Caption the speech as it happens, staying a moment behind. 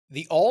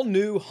The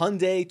all-new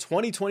Hyundai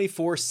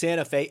 2024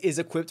 Santa Fe is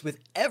equipped with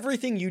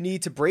everything you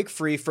need to break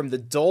free from the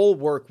dull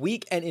work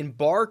week and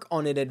embark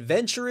on an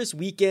adventurous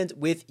weekend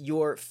with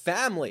your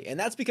family. And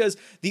that's because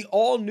the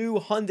all-new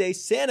Hyundai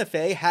Santa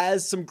Fe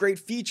has some great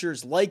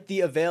features like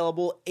the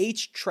available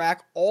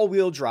H-Track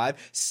all-wheel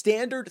drive,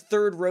 standard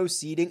third-row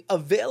seating,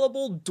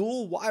 available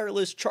dual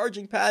wireless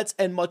charging pads,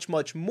 and much,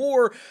 much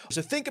more.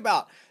 So think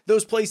about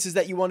those places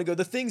that you want to go,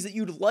 the things that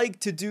you'd like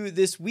to do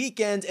this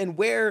weekend, and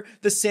where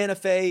the Santa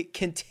Fe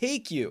can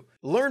take you.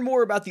 Learn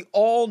more about the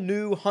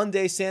all-new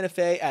Hyundai Santa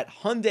Fe at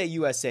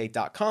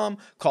HyundaiUSA.com.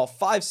 Call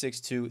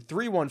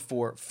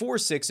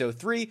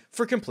 562-314-4603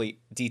 for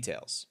complete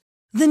details.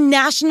 The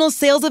national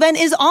sales event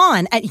is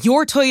on at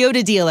your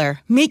Toyota dealer,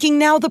 making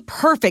now the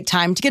perfect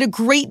time to get a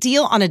great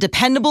deal on a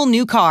dependable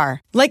new car.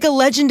 Like a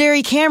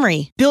legendary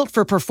Camry, built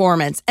for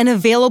performance and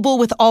available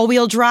with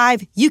all-wheel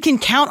drive, you can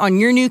count on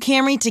your new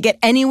Camry to get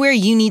anywhere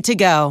you need to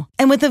go.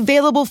 And with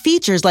available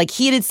features like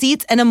heated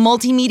seats and a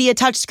multimedia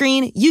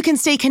touchscreen, you can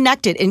stay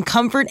connected in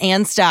comfort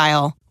and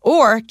style.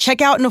 Or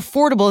check out an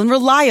affordable and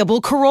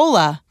reliable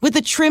Corolla with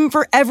a trim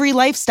for every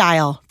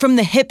lifestyle. From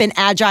the hip and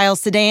agile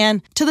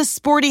sedan to the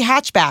sporty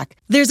hatchback,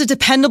 there's a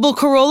dependable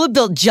Corolla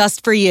built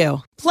just for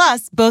you.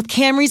 Plus, both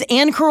Camrys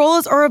and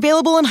Corollas are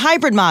available in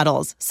hybrid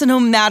models, so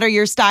no matter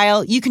your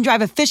style, you can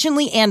drive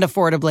efficiently and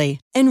affordably.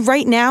 And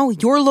right now,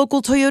 your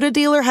local Toyota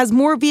dealer has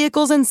more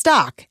vehicles in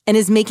stock and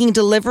is making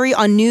delivery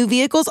on new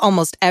vehicles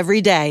almost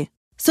every day.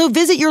 So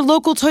visit your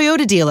local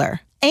Toyota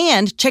dealer.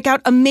 And check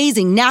out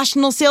amazing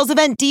national sales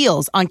event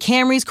deals on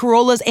Camrys,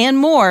 Corollas, and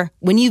more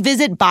when you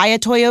visit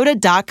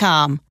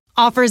buyatoyota.com.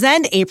 Offers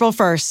end April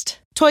 1st.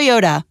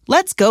 Toyota,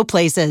 let's go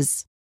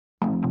places.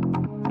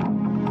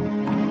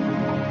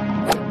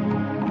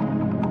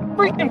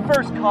 Freaking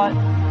first cut.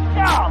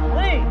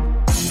 Golly.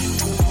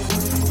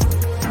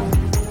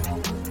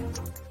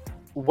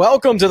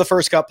 Welcome to the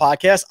First Cut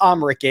Podcast.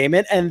 I'm Rick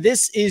Gaiman, and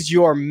this is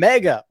your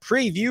mega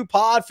preview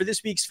pod for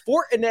this week's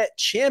Fortinet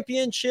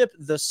Championship,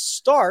 the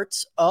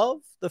start of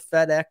the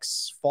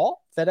FedEx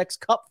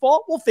Cup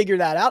fall. We'll figure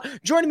that out.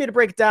 Joining me to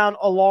break it down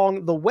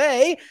along the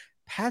way,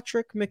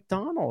 Patrick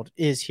McDonald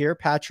is here.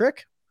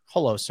 Patrick,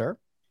 hello, sir.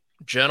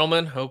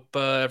 Gentlemen, hope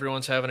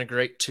everyone's having a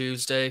great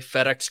Tuesday.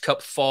 FedEx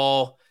Cup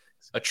fall,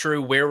 a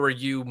true where were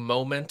you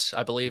moment.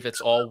 I believe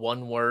it's all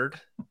one word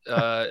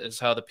is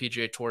how the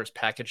PGA Tour is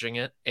packaging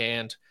it,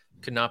 and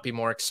could not be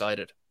more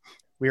excited.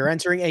 We are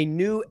entering a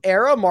new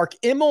era. Mark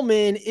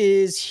Immelman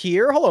is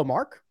here. Hello,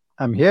 Mark.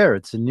 I'm here.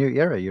 It's a new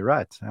era. You're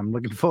right. I'm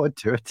looking forward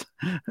to it.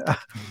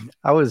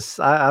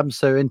 I'm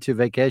so into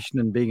vacation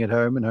and being at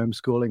home and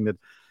homeschooling that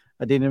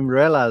I didn't even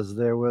realize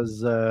there was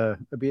the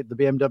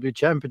BMW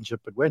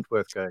Championship at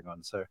Wentworth going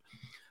on. So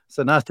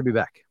nice to be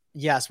back.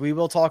 Yes, we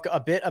will talk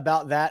a bit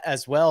about that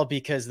as well,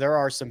 because there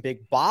are some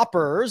big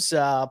boppers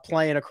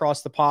playing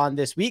across the pond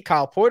this week.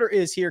 Kyle Porter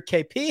is here.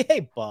 KP,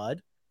 hey,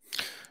 bud.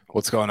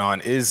 What's going on?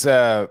 Is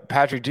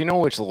Patrick, do you know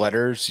which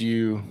letters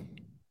you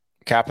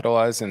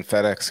capitalize in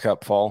FedEx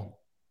Cup fall?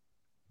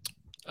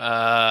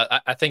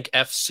 I think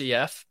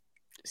FCF,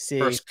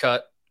 first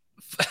cut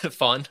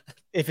fun.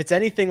 If it's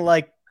anything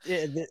like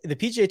the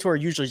PGA Tour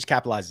usually just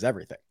capitalizes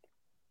everything.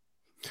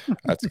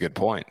 That's a good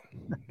point.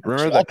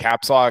 Remember the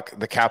caps lock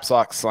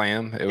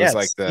slam? It was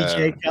like the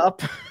PGA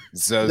Cup,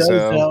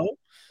 Zozo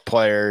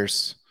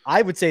players.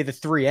 I would say the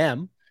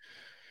 3M.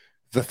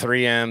 The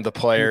 3M, the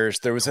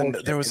players. There was an.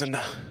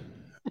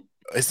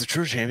 Is the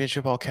True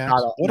Championship all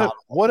caps?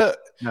 What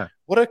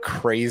a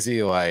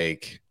crazy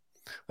like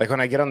when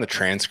I get on the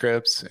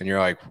transcripts and you're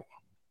like,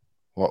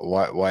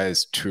 why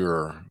is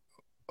Tour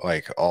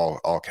like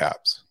all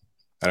caps?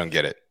 I don't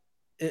get it.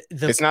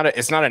 It's not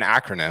an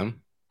acronym.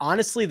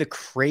 Honestly, the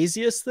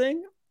craziest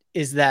thing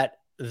is that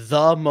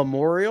the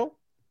Memorial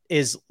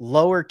is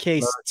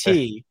lowercase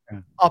t,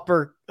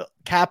 upper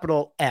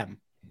capital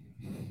M.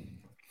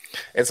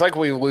 It's like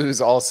we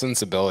lose all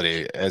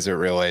sensibility as it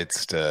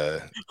relates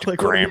to like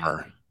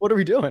grammar. What are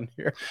we doing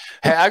here?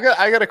 Hey, I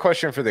got a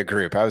question for the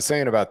group. I was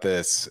thinking about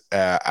this.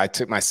 I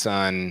took my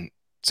son,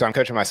 so I'm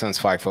coaching my son's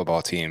flag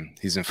football team.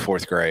 He's in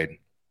 4th grade.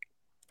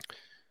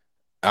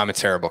 I'm a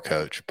terrible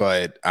coach,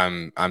 but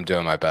I'm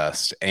doing my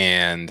best.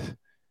 And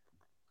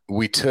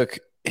we took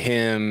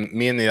him,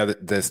 me and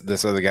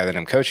this other guy that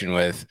I'm coaching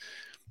with,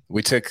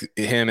 we took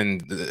him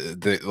and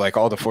the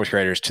all the 4th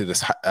graders to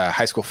this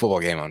high school football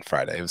game on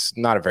Friday. It was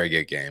not a very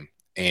good game.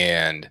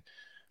 And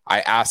I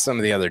asked some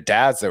of the other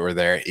dads that were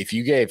there, if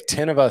you gave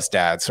 10 of us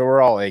dads, so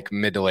we're all like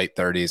mid to late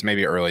 30s,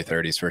 maybe early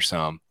 30s for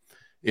some.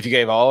 If you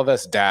gave all of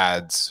us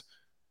dads,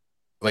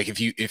 like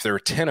if there were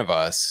 10 of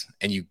us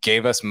and you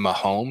gave us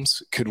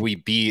Mahomes, could we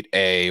beat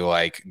a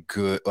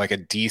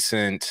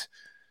decent,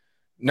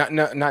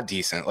 not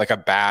decent, like a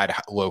bad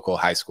local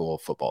high school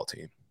football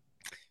team?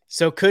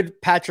 So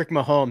could Patrick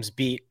Mahomes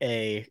beat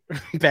a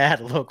bad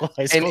local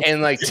high school?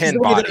 And like 10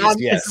 bodies,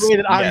 yes. It's the way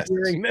that I'm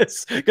hearing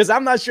this, because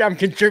I'm not sure I'm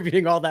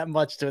contributing all that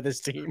much to this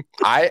team.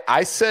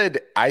 I said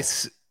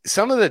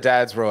some of the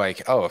dads were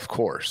like, oh, of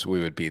course we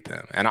would beat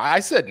them. And I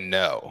said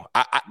no.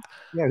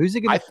 Who's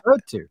he going to throw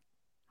to?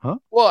 Huh?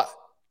 Well,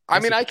 I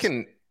mean, I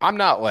can I'm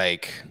not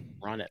like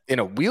Run it. in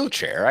a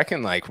wheelchair. I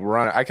can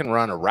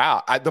run a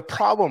route. The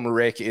problem,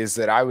 Rick, is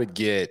that I would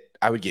get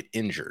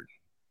injured.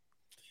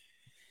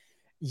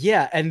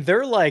 Yeah, and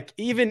they're like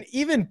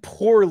even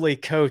poorly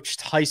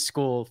coached high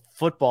school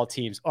football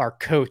teams are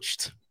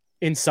coached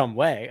in some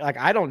way. Like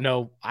I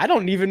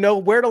don't even know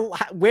where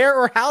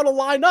or how to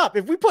line up.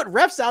 If we put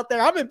refs out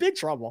there, I'm in big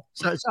trouble.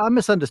 So I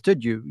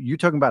misunderstood you. You're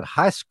talking about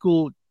high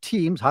school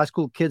teams, high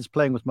school kids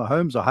playing with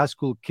Mahomes, or high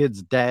school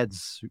kids'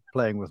 dads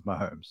playing with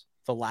Mahomes?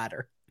 The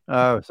latter.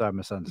 Oh, so I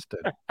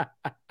misunderstood. I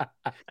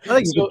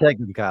think you can take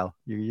them, Kyle.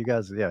 You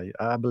guys, yeah,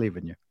 I believe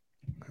in you.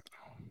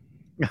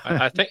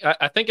 I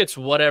think it's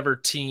whatever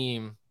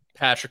team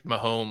Patrick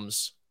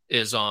Mahomes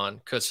is on,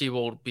 because he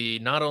will be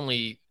not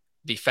only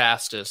the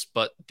fastest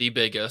but the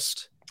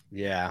biggest.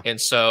 Yeah, and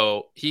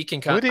so he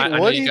can kind. I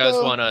know you guys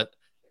want to.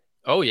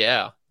 Oh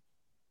yeah,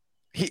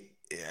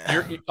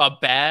 you're a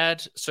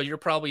bad. So you're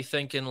probably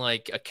thinking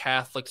like a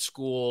Catholic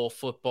school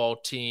football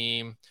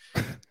team.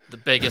 The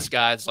biggest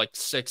guy's like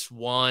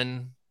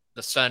 6'1".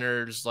 The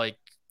center's like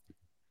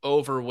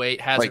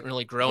overweight, hasn't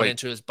really grown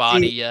into his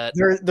body yet.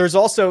 There's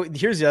also,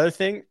 here's the other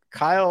thing.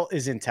 Kyle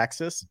is in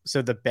Texas,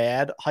 so the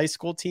bad high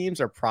school teams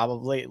are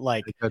probably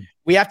like,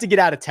 we have to get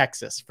out of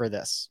Texas for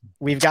this.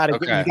 We've got to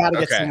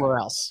get somewhere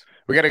else.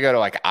 We got to go to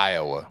like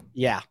Iowa.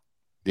 Yeah.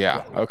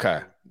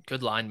 Okay.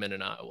 Good lineman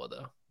in Iowa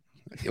though.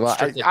 Well,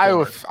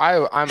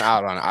 I'm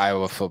out on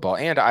Iowa football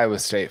and Iowa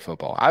State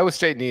football. Iowa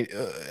State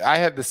I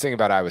have this thing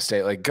about Iowa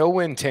State, like go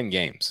win 10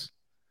 games.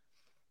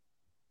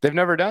 They've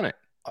never done it.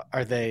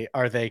 Are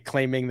they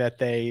claiming that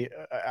they?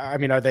 I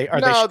mean, are they?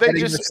 No,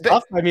 they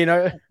stuff? I mean,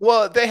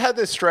 well, they had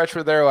this stretch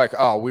where they're like,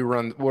 "Oh,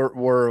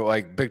 we're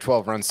like Big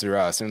 12 runs through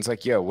us," and it's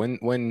like, "Yo,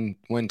 win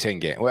 10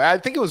 games." Well, I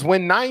think it was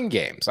win 9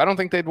 games. I don't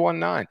think they'd won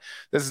 9.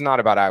 This is not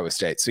about Iowa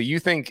State. So you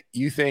think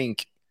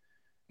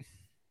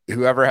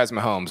whoever has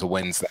Mahomes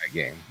wins that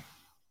game?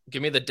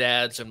 Give me the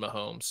dads and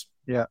Mahomes.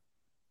 Yeah.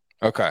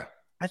 Okay.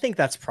 I think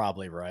that's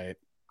probably right.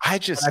 I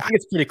think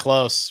it's pretty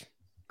close.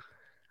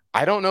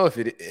 I don't know if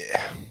it.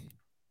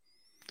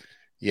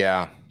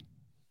 Yeah.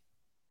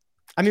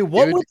 I mean,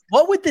 what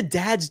would the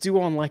dads do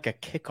on like a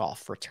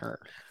kickoff return?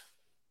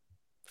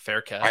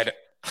 Fair catch.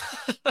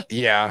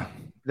 Yeah.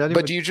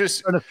 But you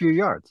just run a few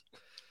yards,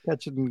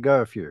 catch it and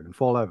go a few and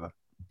fall over.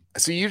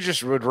 So you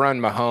just would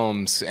run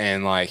Mahomes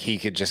and like he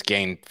could just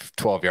gain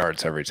 12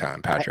 yards every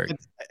time, Patrick.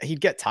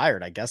 He'd get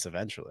tired, I guess,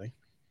 eventually.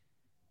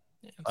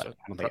 Yeah, so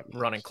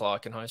running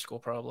clock in high school,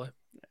 probably.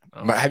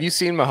 Have you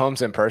seen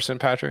Mahomes in person,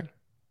 Patrick?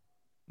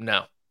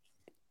 No.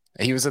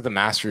 He was at the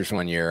Masters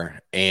one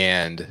year,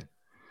 and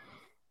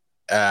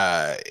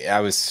I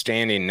was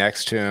standing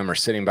next to him or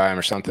sitting by him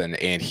or something,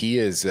 and he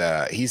is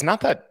he's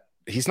not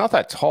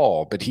that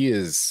tall, but he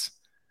is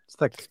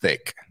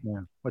thick.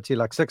 Yeah. What's he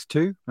like,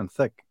 6'2" and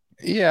thick?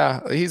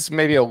 Yeah, he's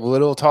maybe a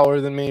little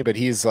taller than me, but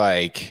he's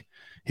like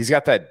he's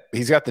got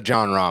the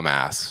John Rahm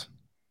ass.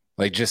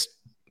 Like just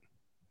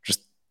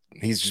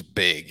he's just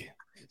big.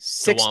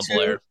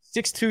 6'2",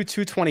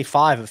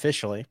 225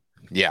 officially.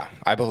 Yeah,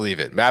 I believe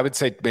it. I would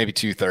say maybe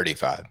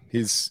 235.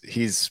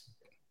 He's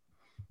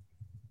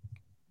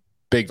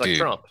big like dude.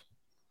 Trump.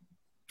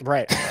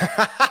 Right.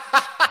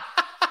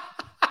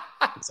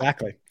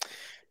 Exactly.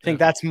 I think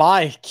that's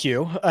my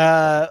cue.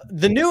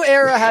 The new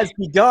era has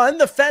begun.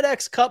 The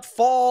FedEx Cup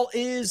fall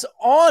is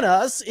on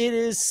us. It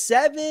is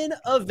 7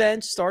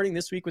 events starting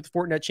this week with the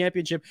Fortinet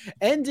Championship,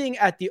 ending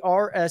at the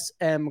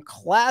RSM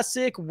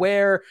Classic,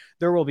 where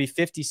there will be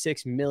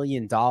 $56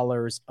 million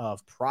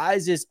of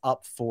prizes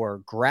up for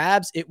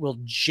grabs. It will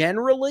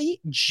generally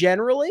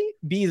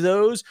be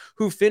those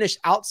who finish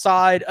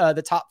outside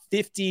the top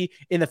 50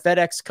 in the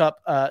FedEx Cup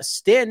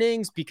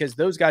standings, because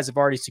those guys have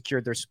already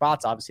secured their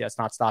spots. Obviously, that's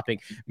not stopping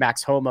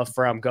Max Homa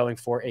from going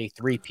for a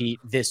three-peat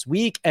this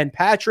week. And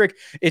Patrick,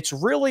 it's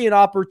really an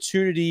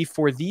opportunity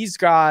for these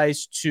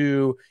guys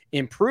to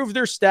improve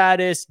their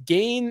status,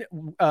 gain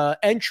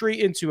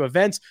entry into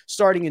events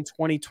starting in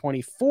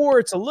 2024.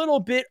 It's a little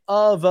bit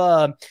of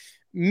a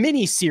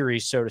mini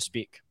series, so to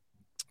speak.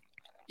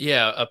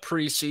 Yeah, a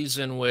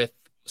preseason with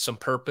some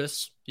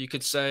purpose, you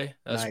could say,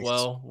 as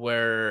well,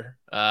 where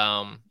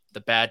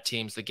the bad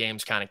teams, the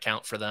games kind of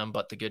count for them,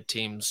 but the good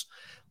teams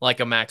like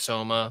a Max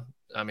Homa,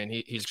 I mean,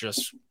 he's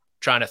just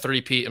trying to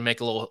three-peat and make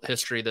a little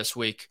history this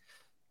week.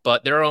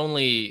 But there are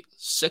only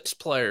 6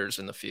 players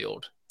in the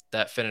field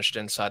that finished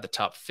inside the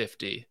top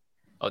 50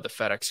 of the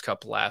FedEx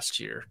Cup last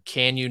year.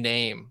 Can you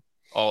name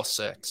all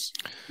 6?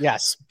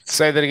 Yes.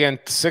 Say that again.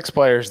 6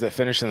 players that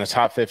finished in the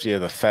top 50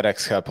 of the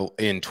FedEx Cup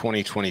in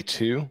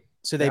 2022.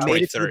 So they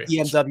made it to the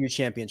BMW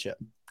Championship.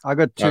 I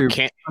got 2.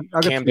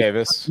 Cam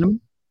Davis.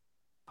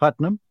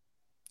 Putnam.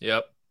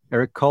 Yep.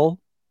 Eric Cole.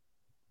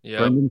 Yep.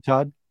 Brendan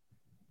Todd.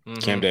 Mm-hmm.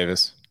 Cam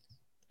Davis.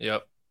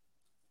 Yep.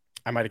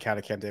 I might have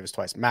counted Cam Davis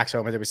twice. Max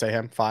Homa, did we say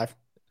him? 5?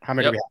 How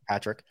many do we have,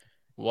 Patrick?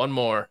 One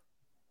more.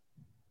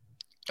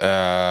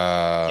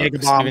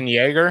 Steven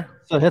Yeager.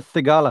 So hit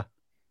the gala.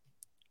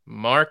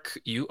 Mark,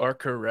 you are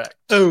correct.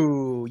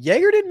 Oh,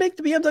 Yeager didn't make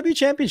the BMW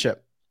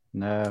Championship.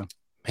 No.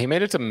 He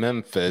made it to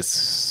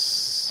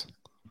Memphis.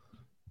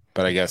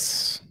 but I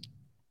guess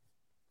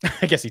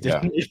I guess he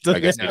didn't. I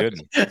guess he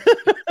didn't.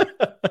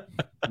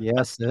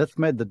 Yes, Seth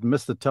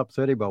missed the top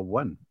 30 by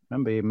one.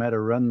 Remember, he made a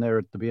run there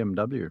at the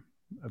BMW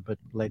a bit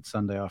late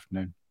Sunday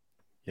afternoon.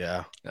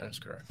 Yeah, that is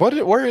correct.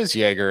 Where is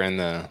Jaeger in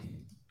the?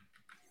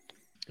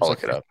 I'll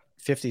look it up.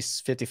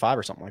 50s, 55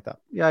 or something like that.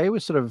 Yeah, he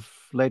was sort of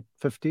late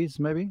 50s,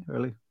 maybe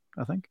early,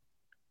 I think.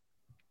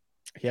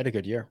 He had a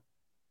good year.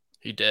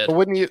 He did. But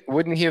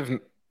wouldn't he have?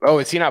 Oh,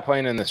 is he not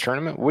playing in this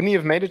tournament? Wouldn't he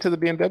have made it to the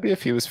BMW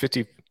if he was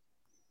 50?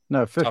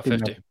 No, 50. Top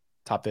 50.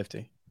 Top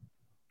 50.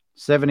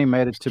 70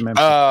 made it to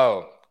Memphis.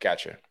 Oh,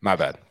 gotcha. My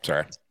bad.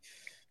 Sorry.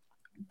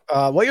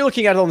 What you're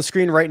looking at on the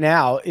screen right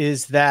now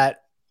is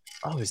that,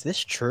 is this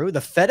true? The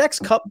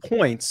FedEx Cup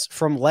points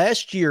from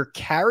last year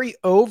carry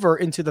over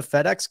into the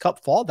FedEx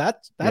Cup fall.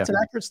 That's an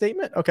accurate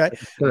statement. Okay.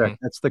 Correct.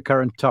 That's the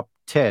current top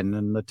 10,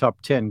 and the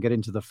top 10 get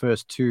into the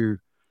first two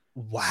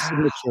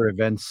signature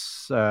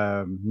events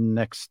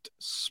next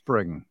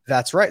spring.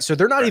 That's right. So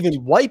they're not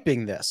even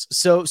wiping this.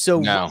 So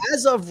No.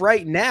 As of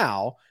right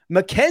now,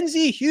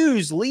 Mackenzie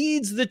Hughes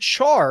leads the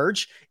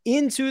charge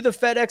into the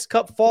FedEx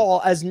Cup fall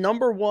as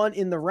number one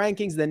in the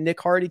rankings. Then Nick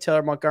Hardy,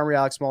 Taylor Montgomery,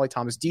 Alex Smalley,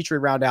 Thomas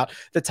Dietrich round out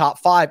the top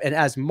five. And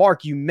as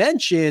Mark, you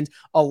mentioned,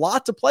 a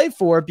lot to play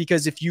for,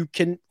 because if you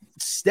can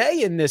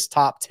stay in this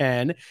top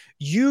 10,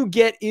 you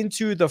get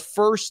into the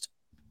first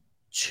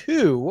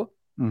two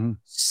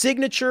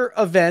signature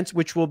events,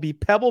 which will be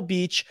Pebble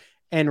Beach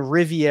and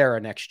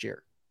Riviera next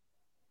year.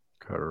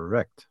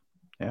 Correct.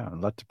 Yeah, a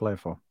lot to play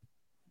for.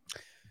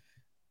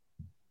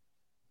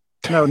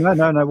 No.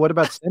 What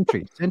about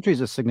Sentry?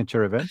 Sentry's a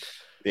signature event.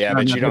 Yeah,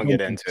 but you don't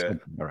get into it.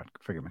 All right,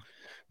 forgive me.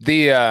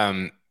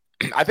 I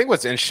think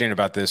what's interesting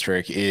about this,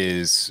 Rick,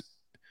 is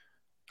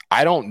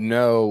I don't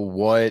know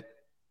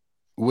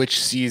which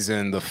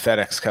season the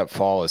FedEx Cup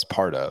fall is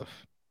part of,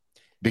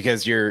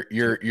 because you're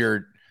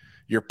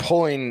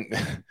pulling.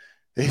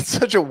 It's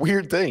such a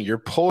weird thing. You're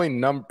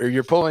pulling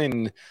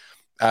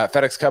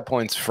FedEx Cup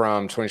points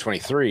from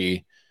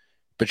 2023,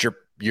 but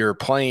you're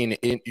playing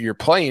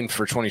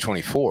for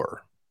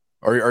 2024.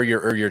 Or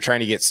you're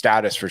trying to get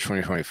status for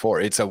 2024.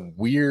 It's a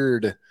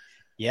weird.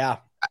 Yeah.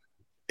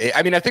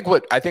 I mean, I think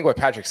what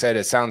Patrick said,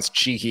 it sounds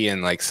cheeky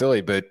and like silly,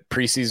 but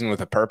preseason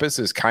with a purpose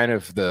is kind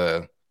of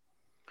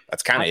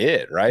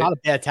it, right? Not a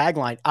bad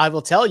tagline. I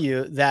will tell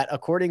you that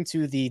according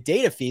to the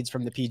data feeds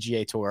from the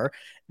PGA Tour,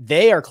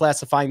 they are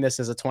classifying this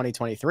as a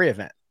 2023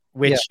 event,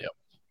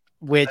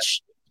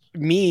 which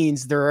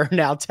means there are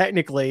now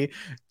technically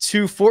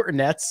 2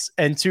 Fortinets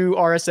and 2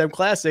 RSM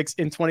Classics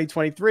in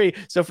 2023.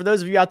 So for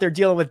those of you out there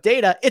dealing with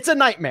data, it's a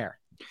nightmare.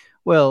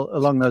 Well,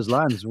 along those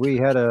lines, we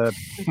had a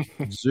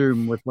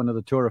Zoom with one of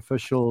the tour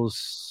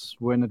officials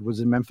when it was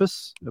in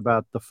Memphis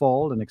about the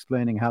fall and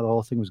explaining how the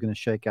whole thing was going to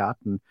shake out.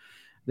 And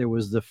there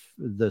was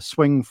the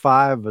swing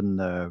 5 and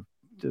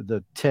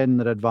the 10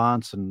 that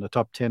advance and the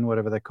top 10,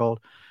 whatever they're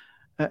called.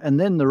 And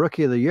then the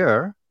rookie of the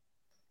year.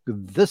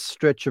 This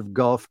stretch of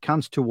golf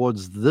counts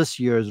towards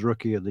this year's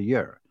rookie of the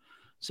year.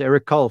 So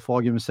Eric Cole, for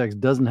argument's sake,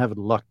 doesn't have it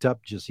locked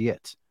up just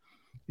yet.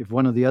 If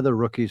one of the other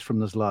rookies from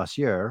this last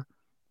year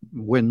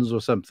wins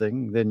or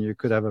something, then you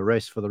could have a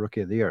race for the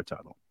rookie of the year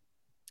title.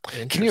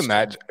 Can you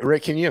imagine,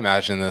 Rick? Can you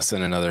imagine this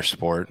in another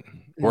sport?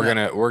 We're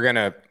gonna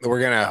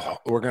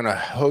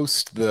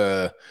host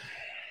the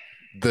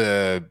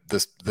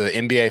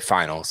NBA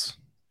finals,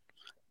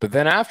 but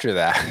then after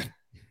that.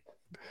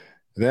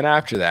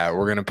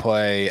 We're going to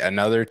play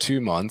another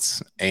 2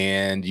 months,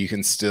 and you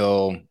can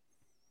still,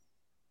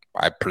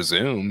 I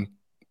presume,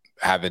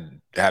 have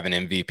an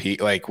MVP.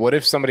 Like, what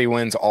if somebody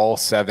wins all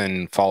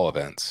 7 fall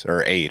events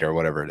or 8 or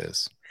whatever it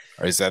is?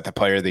 Or is that the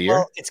player of the year?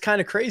 Well, it's kind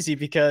of crazy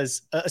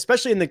because,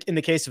 especially in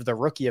the case of the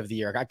rookie of the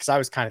year, because I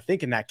was kind of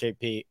thinking that,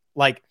 KP,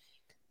 like,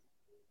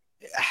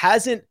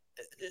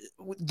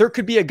 there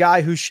could be a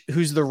guy who's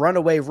the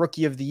runaway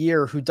rookie of the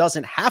year who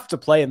doesn't have to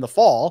play in the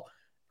fall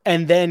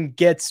and then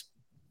gets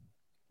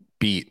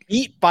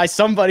beat by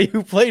somebody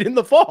who played in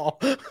the fall.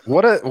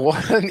 What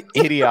an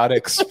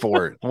idiotic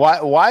sport.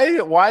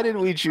 Why did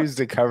we choose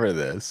to cover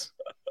this?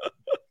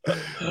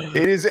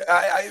 It is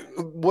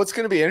what's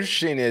going to be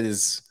interesting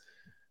is,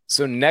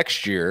 so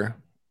next year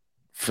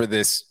for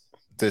this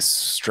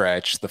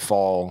stretch, the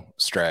fall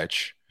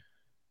stretch,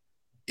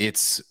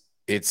 it's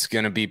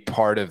going to be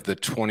part of the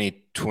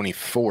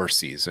 2024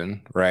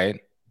 season, right?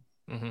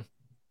 Mm-hmm.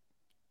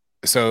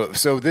 So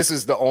this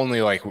is the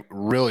only like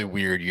really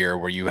weird year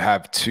where you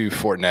have 2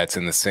 Fortinets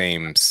in the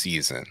same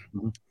season.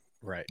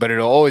 Right. But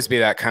it'll always be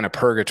that kind of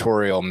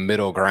purgatorial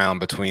middle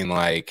ground between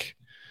like,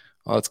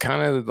 well, it's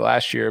kind of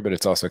last year, but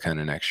it's also kind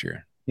of next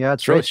year. Yeah,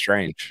 it's really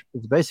strange.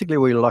 It's basically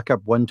where you lock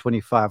up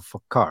 125 for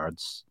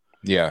cards.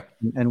 Yeah.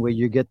 And where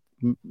you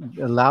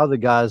allow the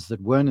guys that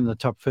weren't in the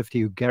top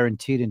 50 who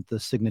guaranteed into the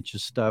signature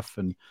stuff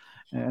and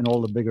all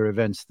the bigger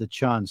events the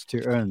chance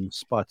to earn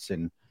spots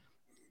in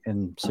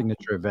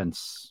signature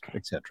events,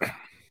 etc.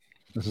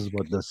 This is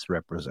what this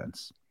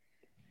represents.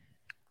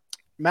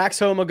 Max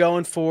Homa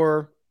going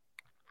for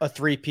a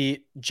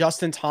 3-peat,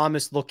 Justin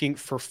Thomas looking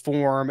for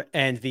form,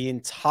 and the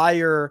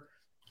entire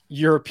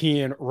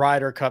European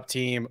Ryder Cup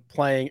team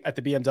playing at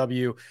the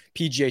BMW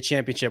PGA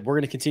Championship. We're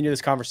going to continue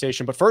this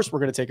conversation, but first we're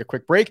going to take a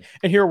quick break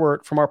and hear a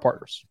word from our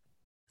partners.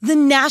 The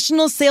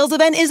national sales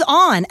event is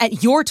on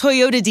at your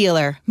Toyota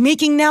dealer,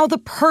 making now the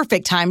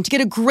perfect time to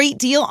get a great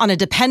deal on a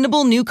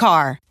dependable new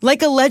car.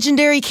 Like a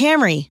legendary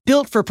Camry,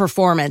 built for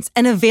performance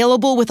and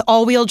available with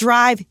all-wheel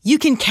drive, you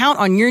can count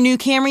on your new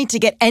Camry to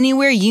get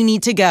anywhere you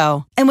need to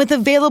go. And with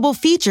available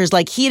features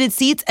like heated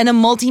seats and a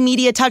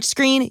multimedia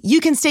touchscreen,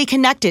 you can stay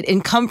connected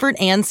in comfort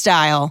and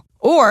style.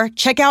 Or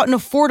check out an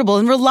affordable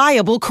and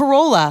reliable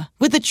Corolla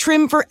with a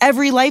trim for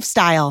every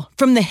lifestyle,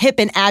 from the hip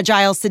and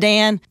agile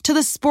sedan to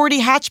the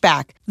sporty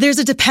hatchback. There's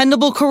a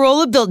dependable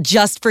Corolla built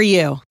just for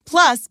you.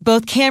 Plus,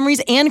 both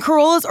Camrys and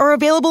Corollas are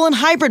available in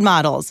hybrid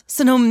models,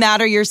 so no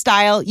matter your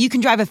style, you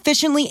can drive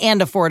efficiently and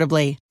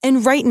affordably.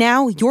 And right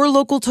now, your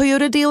local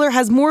Toyota dealer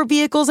has more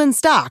vehicles in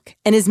stock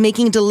and is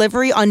making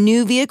delivery on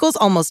new vehicles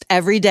almost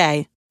every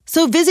day.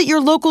 So visit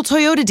your local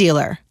Toyota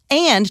dealer.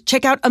 And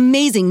check out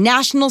amazing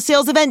national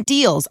sales event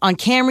deals on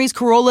Camrys,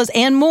 Corollas,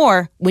 and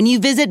more when you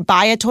visit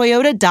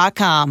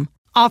buyatoyota.com.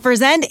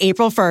 Offers end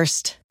April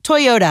 1st.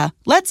 Toyota,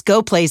 let's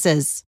go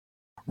places.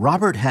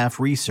 Robert Half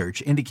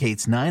research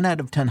indicates 9 out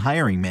of 10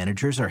 hiring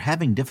managers are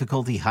having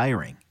difficulty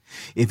hiring.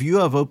 If you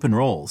have open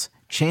roles,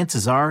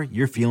 chances are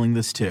you're feeling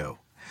this too.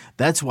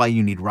 That's why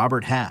you need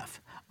Robert Half.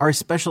 Our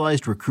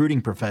specialized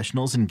recruiting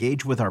professionals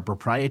engage with our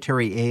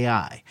proprietary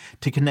AI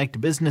to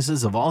connect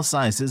businesses of all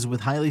sizes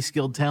with highly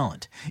skilled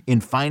talent in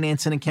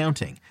finance and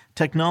accounting,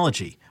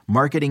 technology,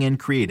 marketing and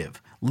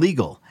creative,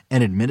 legal,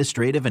 and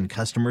administrative and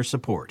customer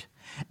support.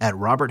 At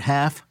Robert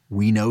Half,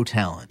 we know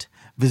talent.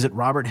 Visit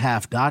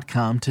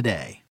roberthalf.com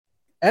today.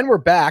 And we're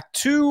back.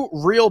 2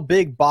 real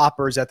big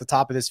boppers at the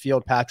top of this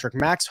field, Patrick.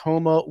 Max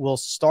Homa, will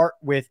start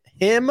with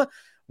him.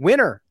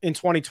 Winner in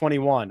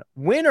 2021.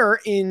 Winner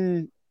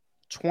in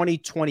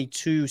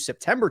 2022,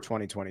 September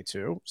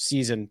 2022,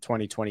 season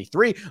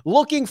 2023,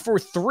 looking for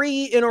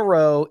 3 in a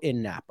row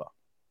in Napa.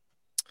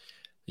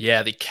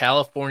 Yeah, the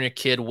California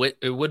kid,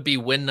 it would be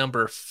win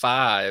number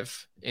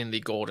 5 in the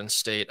Golden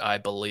State, I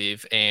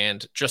believe.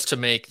 And just to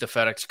make the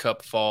FedEx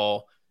Cup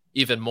fall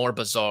even more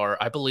bizarre,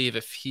 I believe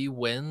if he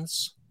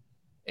wins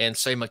and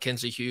say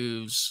Mackenzie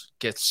Hughes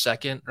gets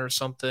second or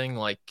something,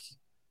 like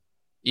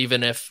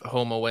even if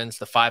Homa wins,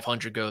 the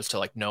 500 goes to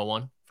like no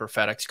one for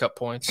FedEx Cup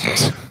points.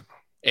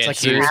 And like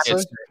Hughes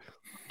gets,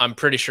 I'm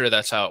pretty sure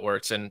that's how it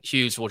works. And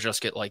Hughes will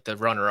just get like the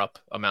runner-up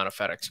amount of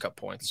FedEx Cup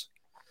points.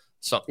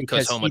 So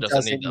because Homa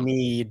doesn't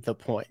need the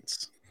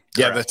points.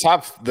 Yeah, Correct.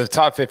 the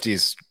top 50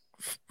 is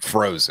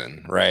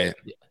frozen, right?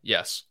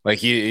 Yes. Like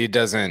he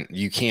doesn't.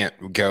 You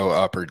can't go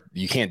up or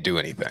you can't do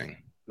anything.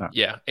 No.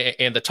 Yeah,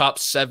 and the top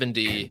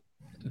 70,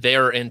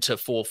 they're into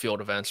full field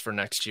events for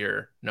next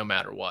year, no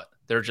matter what.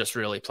 They're just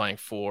really playing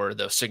for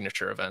the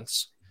signature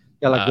events.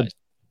 Yeah,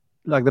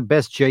 like the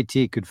best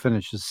JT could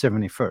finish is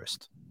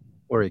 71st,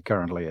 where he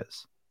currently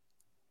is.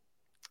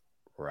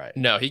 Right.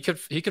 No, he could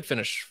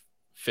finish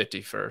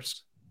 51st.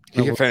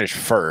 He could finish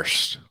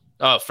first.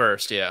 Oh,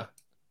 first, yeah.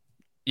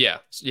 Yeah,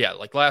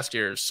 like last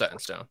year's set in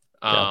stone.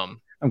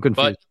 I'm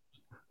confused.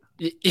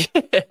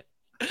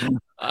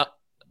 But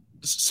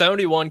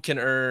 71 can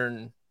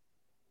earn.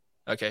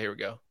 Okay, here we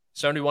go.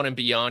 71 and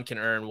beyond can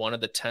earn one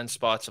of the 10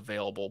 spots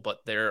available,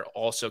 but they're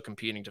also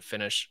competing to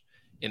finish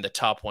in the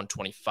top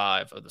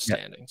 125 of the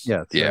standings.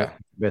 Yeah.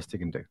 Best he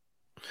can do.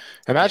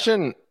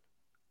 Imagine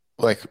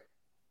like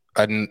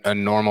a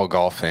normal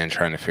golf fan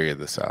trying to figure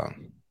this out.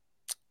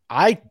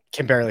 I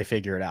can barely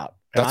figure it out.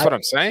 That's what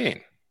I'm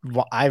saying.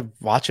 I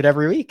watch it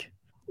every week.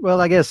 Well,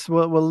 I guess,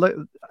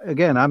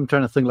 again, I'm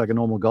trying to think like a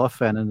normal golf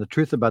fan. And the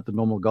truth about the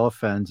normal golf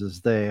fans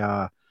is they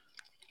are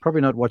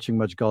probably not watching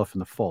much golf in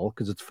the fall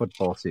because it's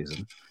football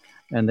season.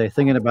 And they're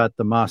thinking about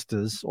the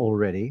Masters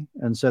already.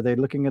 And so they're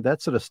looking at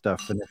that sort of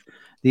stuff. And if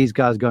these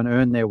guys go and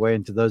earn their way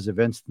into those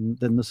events,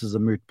 then this is a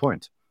moot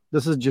point.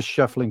 This is just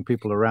shuffling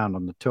people around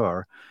on the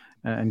tour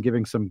and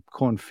giving some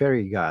Corn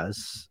Ferry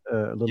guys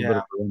a little bit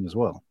of room as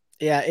well.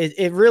 Yeah,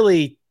 it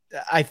really,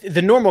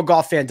 the normal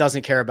golf fan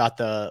doesn't care about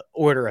the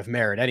order of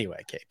merit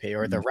anyway, KP,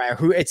 or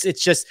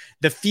it's just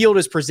the field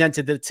is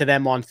presented to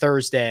them on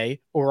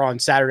Thursday or on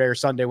Saturday or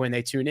Sunday when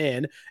they tune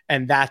in,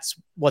 and that's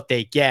what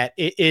they get.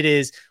 It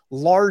is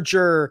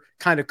larger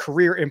kind of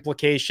career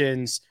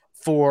implications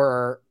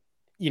for,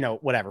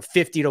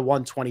 50 to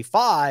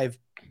 125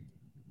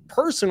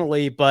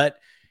 personally, but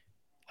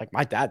like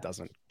my dad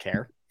doesn't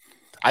care.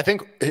 I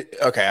think,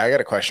 okay, I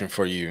got a question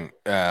for you,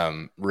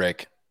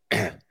 Rick.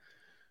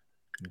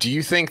 Do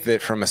you think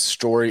that from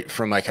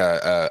like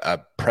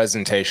a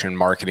presentation,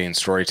 marketing,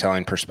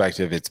 storytelling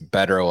perspective, it's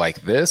better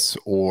like this,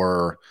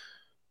 or,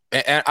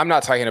 and I'm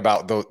not talking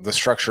about the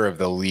structure of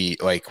the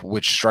league, like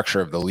which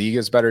structure of the league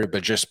is better,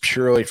 but just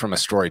purely from a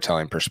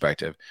storytelling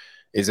perspective,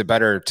 is it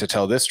better to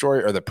tell this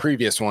story or the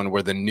previous one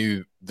where the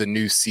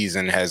new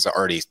season has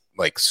already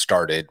like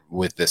started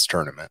with this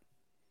tournament?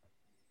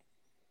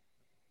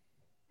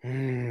 That's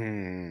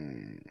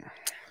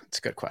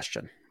a good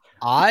question.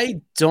 I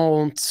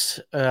don't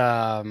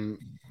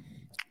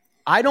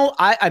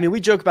I mean, we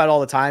joke about it all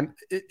the time.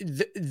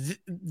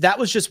 That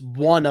was just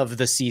one of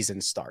the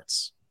season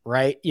starts,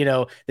 right? You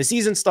know, the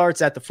season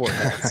starts at the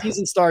Fortinet. The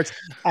season starts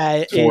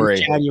in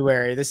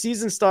January. The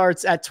season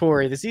starts at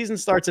Torrey. The season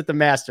starts at the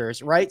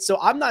Masters, right? So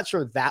I'm not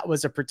sure that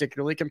was a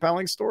particularly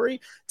compelling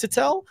story to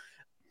tell.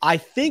 I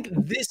think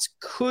this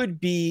could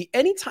be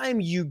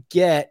anytime you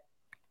get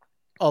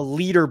a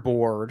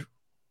leaderboard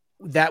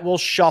that will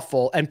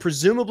shuffle and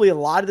presumably a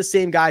lot of the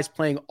same guys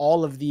playing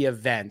all of the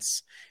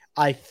events.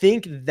 I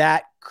think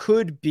that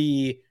could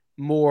be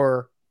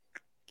more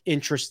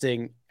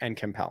interesting and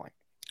compelling.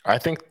 I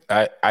think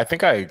I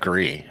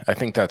agree. I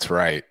think that's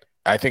right.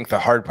 I think the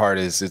hard part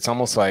is it's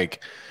almost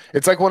like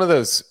it's like one of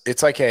those.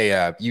 It's like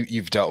a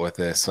you've dealt with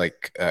this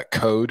like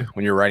code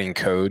when you're writing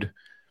code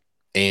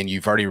and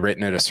you've already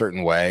written it a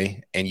certain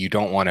way and you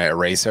don't want to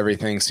erase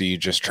everything, so you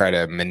just try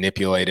to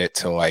manipulate it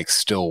to like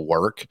still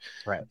work.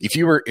 Right. If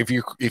you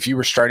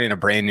were starting a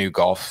brand new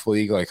golf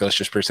league, like let's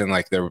just pretend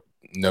like there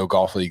no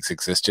golf leagues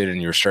existed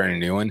and you're starting a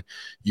new one,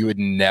 you would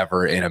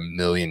never in a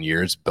million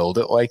years build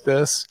it like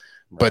this.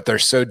 Right. But they're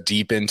so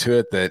deep into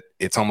it that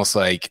it's almost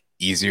like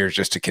easier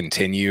just to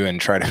continue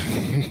and try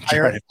to. I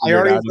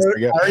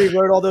already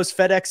wrote all those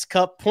FedEx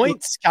Cup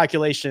points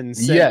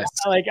calculations. Yes,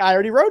 like I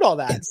already wrote all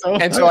that. So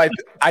and so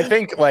I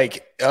think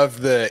like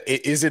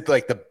is it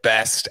like the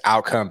best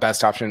outcome,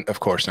 best option? Of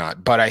course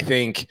not. But I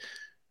think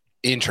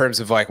in terms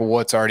of like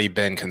what's already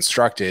been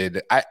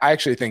constructed, I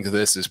actually think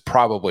this is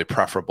probably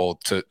preferable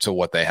to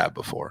what they had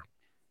before.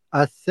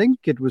 I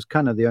think it was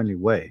kind of the only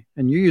way.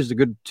 And you used a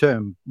good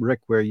term, Rick,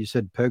 where you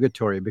said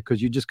purgatory,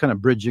 because you're just kind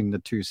of bridging the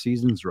two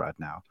seasons right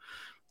now.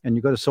 And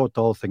you've got to sort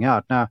the whole thing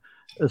out. Now,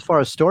 as far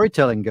as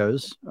storytelling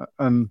goes,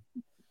 I'm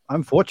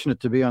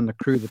fortunate to be on the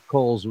crew that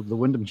calls the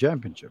Wyndham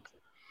Championship.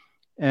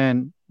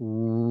 And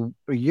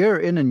year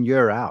in and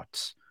year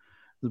out,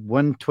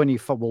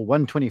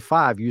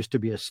 125 used to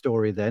be a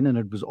story then, and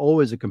it was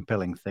always a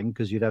compelling thing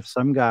because you'd have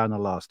some guy on the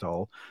last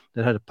hole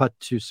that had a putt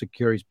to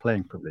secure his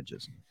playing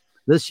privileges.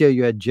 This year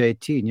you had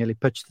JT nearly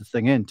pitched the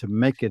thing in to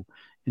make it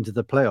into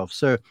the playoffs.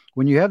 So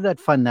when you have that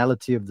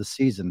finality of the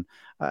season,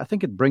 I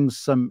think it brings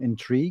some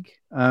intrigue.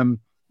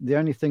 The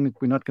only thing that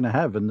we're not going to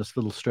have in this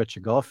little stretch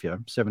of golf here,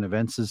 7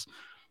 events, is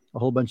a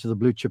whole bunch of the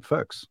blue chip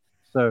folks.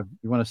 So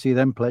you want to see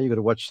them play, you got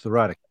to watch the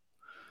Ryder.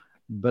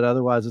 But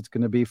otherwise, it's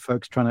going to be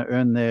folks trying to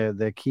earn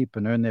their keep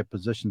and earn their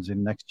positions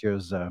in next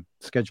year's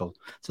schedule.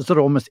 So sort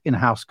of almost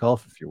in-house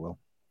golf, if you will.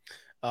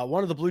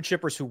 One of the blue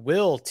chippers who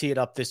will tee it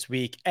up this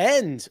week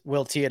and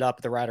will tee it up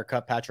at the Ryder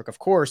Cup, Patrick, of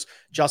course,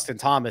 Justin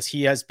Thomas.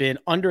 He has been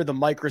under the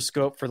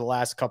microscope for the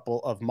last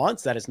couple of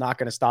months. That is not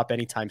going to stop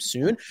anytime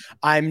soon.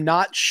 I'm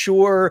not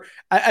sure.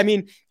 I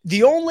mean,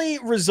 the only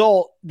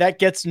result that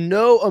gets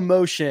no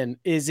emotion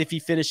is if he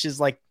finishes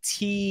like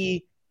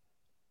T11.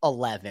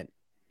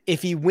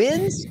 If he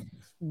wins,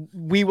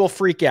 we will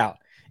freak out.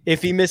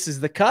 If he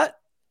misses the cut,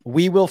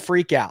 we will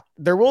freak out.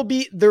 There will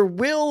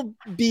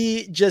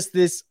be just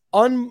this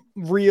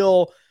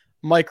unreal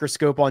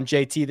microscope on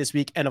JT this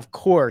week, and of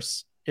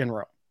course in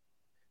Rome.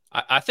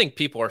 I think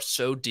people are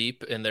so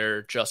deep in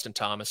their Justin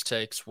Thomas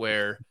takes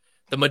where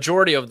the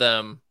majority of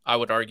them, I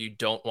would argue,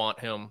 don't want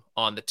him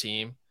on the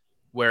team,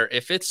 where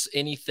if it's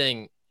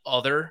anything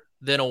other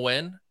than a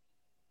win,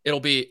 it'll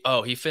be,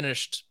 oh, he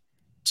finished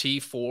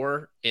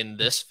T4 in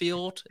this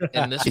field,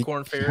 in this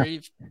Corn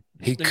Ferry.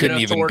 He couldn't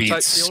even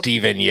beat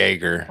Steven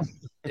Yeager.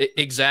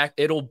 Exact.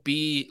 It'll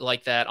be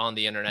like that on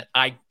the internet.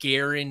 I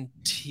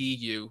guarantee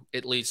you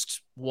at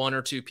least one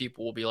or two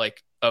people will be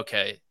like,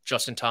 okay,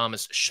 Justin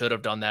Thomas should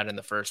have done that in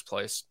the first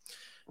place.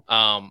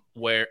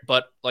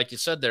 But like you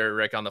said there,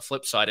 Rick, on the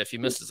flip side, if he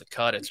misses a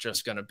cut, it's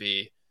just going to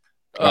be,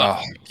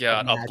 a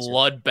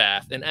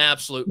bloodbath, an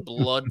absolute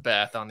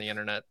bloodbath on the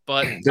internet.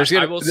 But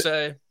I will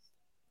say,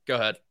 go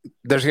ahead.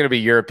 There's going to be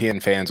European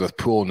fans with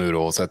pool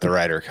noodles at the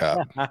Ryder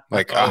Cup,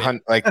 like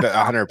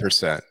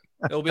 100%.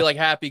 It'll be like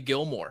Happy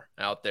Gilmore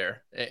out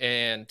there.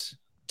 And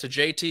to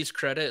JT's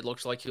credit, it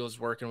looks like he was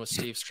working with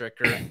Steve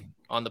Stricker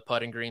on the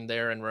putting green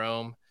there in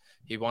Rome.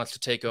 He wants to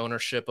take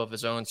ownership of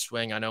his own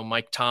swing. I know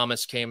Mike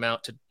Thomas came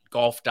out to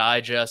Golf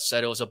Digest,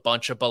 said it was a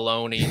bunch of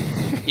baloney,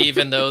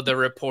 even though the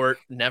report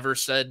never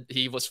said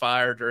he was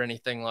fired or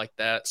anything like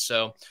that.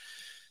 So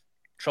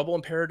trouble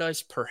in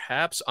paradise,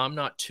 perhaps. I'm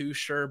not too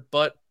sure.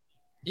 But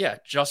yeah,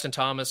 Justin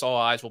Thomas, all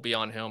eyes will be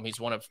on him. He's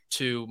one of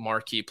 2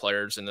 marquee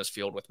players in this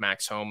field with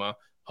Max Homa.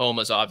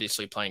 Homa's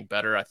obviously playing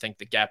better. I think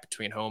the gap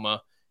between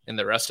Homa and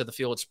the rest of the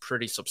field is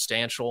pretty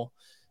substantial.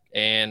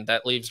 And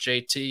that leaves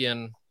JT,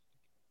 and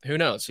who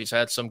knows? He's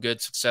had some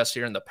good success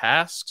here in the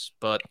past,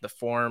 but the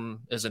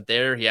form isn't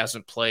there. He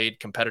hasn't played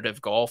competitive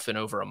golf in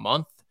over a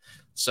month.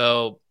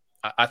 So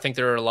I think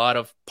there are a lot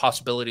of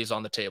possibilities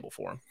on the table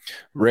for him.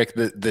 Rick,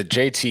 the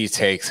JT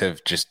takes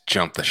have just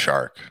jumped the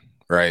shark,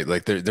 right?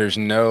 Like there's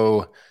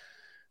no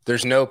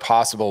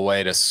possible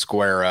way to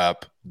square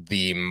up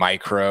the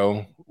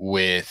micro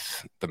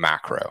with the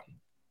macro,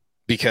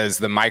 because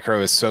the micro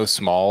is so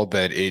small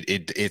that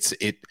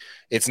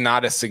it's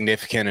not a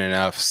significant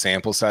enough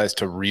sample size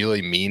to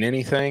really mean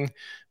anything.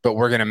 But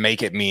we're going to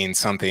make it mean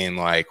something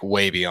like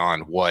way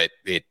beyond what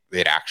it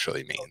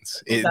actually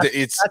means.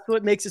 That's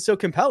what makes it so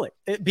compelling,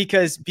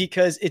 because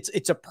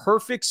it's a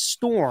perfect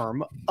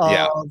storm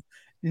of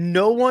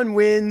no one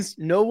wins,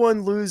 no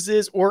one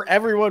loses, or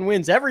everyone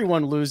wins,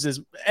 everyone loses,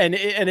 and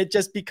it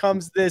just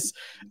becomes this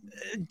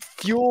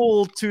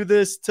fuel to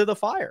the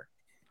fire.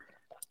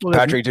 Well,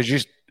 Patrick, did you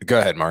go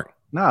ahead, Mark?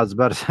 No, I was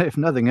about to say, if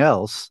nothing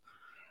else,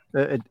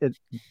 it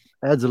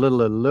adds a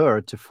little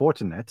allure to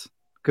Fortinet,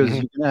 because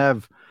you can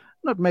have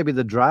not maybe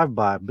the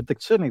drive-by, but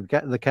certainly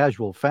the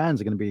casual fans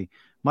are going to be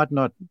might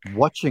not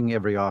watching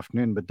every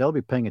afternoon, but they'll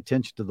be paying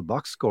attention to the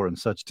box score and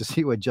such to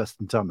see where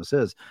Justin Thomas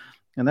is,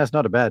 and that's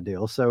not a bad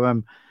deal.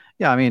 So,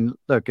 yeah, I mean,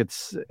 look,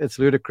 it's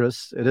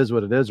ludicrous. It is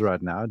what it is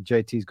right now.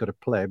 JT's got to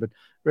play, but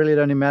really it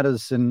only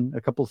matters in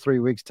a couple, 3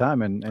 weeks'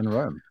 time in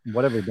Rome.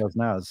 Whatever he does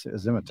now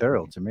is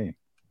immaterial to me.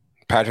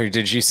 Patrick,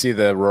 did you see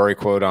the Rory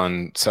quote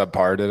on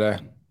Subpar today?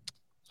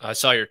 I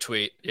saw your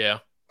tweet, yeah.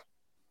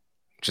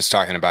 Just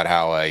talking about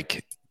how,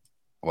 like,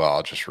 well,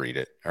 I'll just read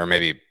it. Or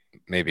maybe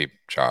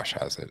Josh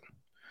has it.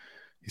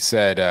 He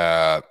said,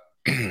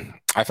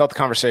 I felt the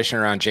conversation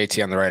around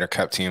JT on the Ryder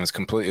Cup team was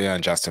completely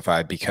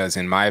unjustified because,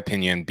 in my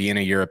opinion, being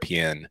a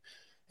European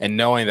and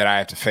knowing that I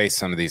have to face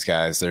some of these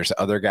guys, there's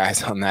other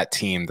guys on that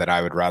team that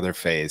I would rather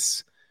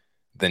face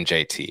than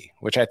JT,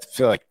 which I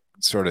feel like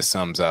sort of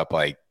sums up,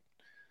 like,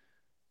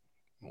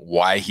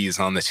 why he's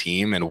on the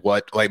team and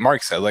what, like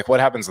Mark said, like what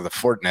happens with the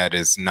Fortinet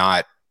is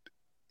not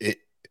it.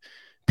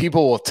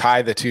 People will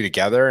tie the two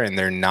together and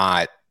they're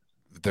not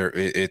there.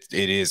 It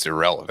is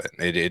irrelevant.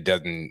 It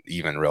doesn't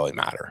even really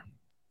matter.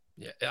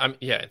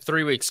 Yeah. In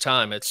 3 weeks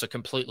time, it's a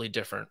completely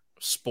different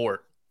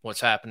sport.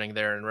 What's happening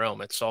there in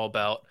Rome. It's all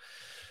about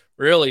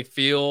really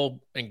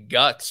feel and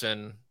guts,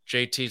 and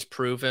JT's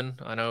proven.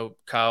 I know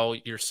Kyle,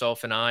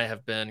 yourself and I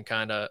have been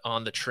kind of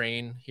on the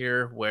train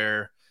here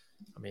where,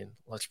 I mean,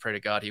 let's pray to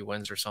God he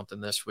wins or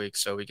something this week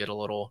so we get a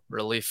little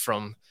relief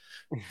from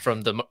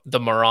the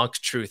Moronk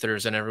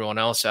truthers and everyone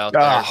else out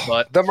there.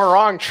 But the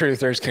Moronk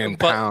truthers can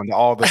pound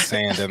all the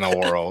sand in the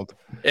world.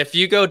 If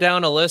you go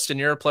down a list and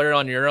you're a player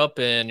on Europe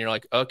and you're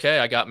like, okay,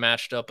 I got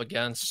matched up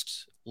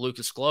against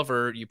Lucas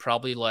Glover, you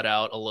probably let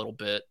out a little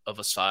bit of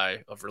a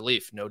sigh of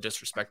relief. No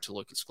disrespect to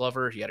Lucas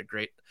Glover. He had a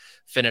great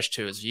finish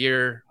to his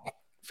year.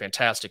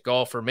 Fantastic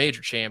golfer,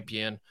 major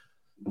champion.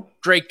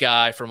 Great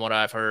guy from what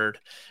I've heard.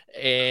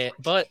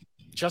 But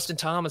Justin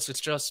Thomas,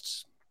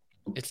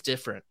 it's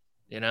different.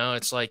 You know,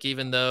 it's like,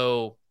 even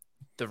though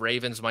the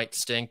Ravens might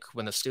stink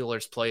when the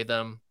Steelers play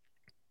them,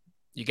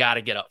 you got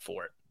to get up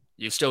for it.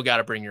 You still got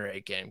to bring your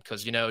A game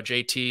because, you know,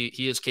 JT,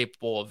 he is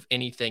capable of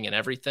anything and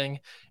everything.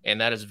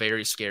 And that is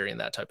very scary in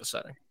that type of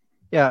setting.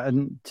 Yeah.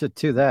 And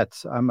to that,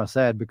 I must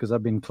add, because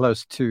I've been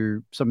close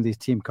to some of these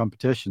team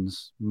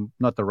competitions,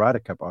 not the Ryder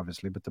Cup,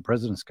 obviously, but the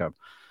President's Cup.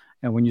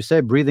 And when you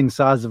say breathing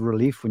sighs of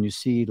relief, when you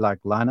see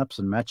like lineups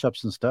and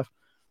matchups and stuff,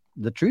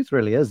 the truth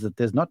really is that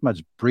there's not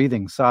much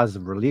breathing sighs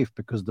of relief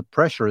because the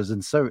pressure is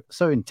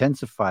so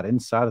intensified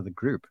inside of the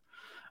group.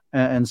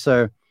 And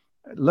so,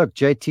 look,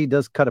 JT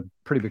does cut a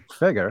pretty big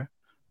figure,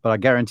 but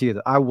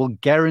I will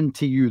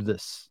guarantee you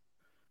this.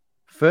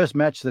 First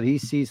match that he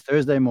sees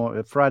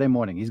Friday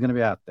morning, he's going to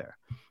be out there.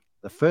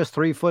 The first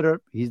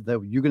 3-footer, you're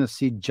going to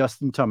see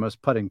Justin Thomas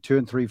putting 2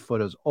 and 3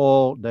 footers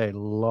all day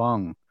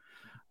long.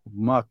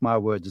 Mark my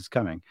words, it's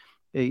coming.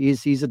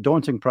 He's a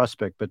daunting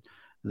prospect, but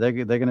they're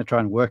going to try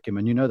and work him,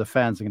 and you know the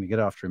fans are going to get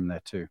after him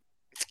there too.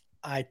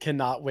 I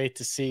cannot wait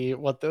to see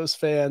what those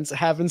fans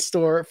have in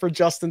store for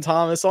Justin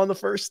Thomas on the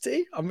first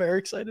tee. I'm very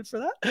excited for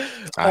that.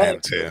 I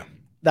am too.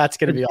 That's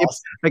going to be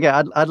awesome. Okay,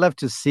 I'd love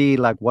to see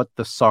like what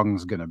the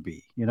song's going to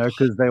be, you know,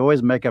 because they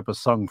always make up a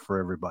song for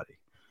everybody,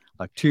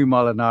 like 2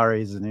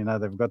 Molinaris, and you know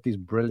they've got these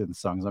brilliant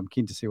songs. I'm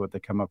keen to see what they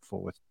come up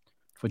for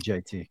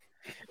JT.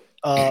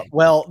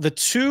 Well, the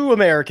 2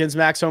 Americans,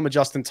 Max Homa,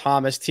 Justin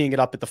Thomas, teeing it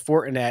up at the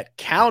Fortinet.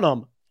 Count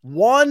them,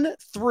 1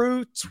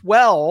 through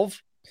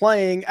 12,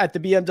 playing at the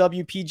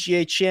BMW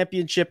PGA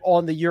Championship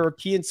on the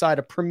European side,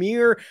 a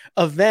premier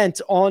event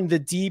on the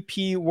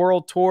DP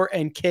World Tour.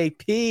 And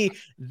KP,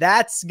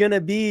 that's going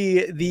to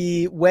be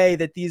the way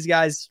that these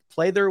guys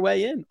play their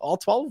way in, all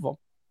 12 of them.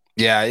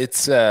 Yeah,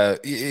 it's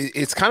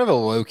kind of a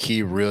low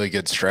key, really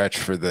good stretch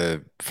for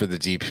the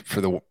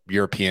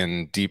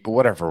European deep,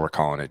 whatever we're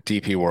calling it,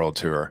 DP World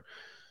Tour.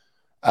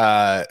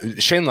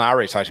 Shane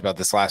Lowry talked about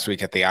this last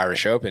week at the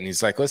Irish Open.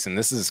 He's like, listen,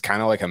 this is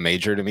kind of like a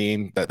major to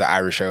me, the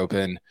Irish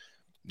Open.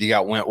 You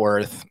got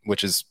Wentworth,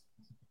 which is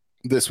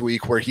this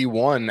week, where he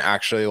won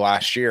actually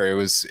last year. It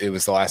was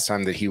the last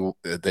time that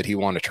he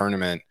won a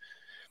tournament,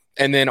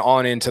 and then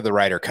on into the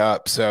Ryder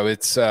Cup. So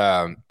it's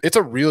a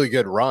really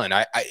good run.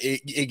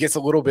 It gets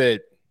a little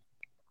bit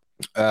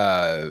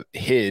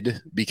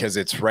hid because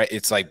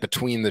it's like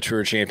between the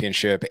Tour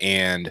Championship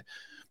and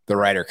the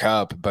Ryder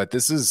Cup. But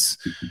this is,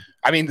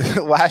 I mean,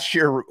 last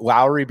year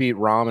Lowry beat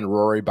Rahm and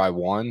Rory by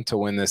 1 to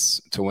win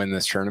this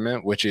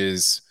tournament, which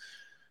is,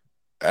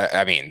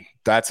 I mean,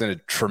 that's a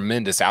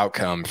tremendous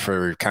outcome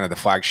for kind of the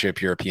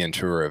flagship European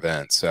Tour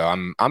event. So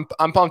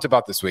I'm pumped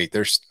about this week.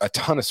 There's a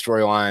ton of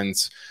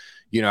storylines.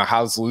 You know,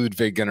 how's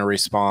Ludwig going to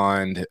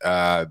respond?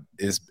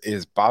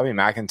 Is Bobby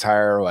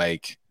McIntyre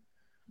like?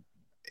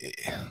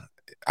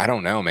 I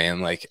don't know,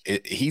 man. Like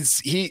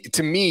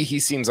to me, he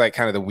seems like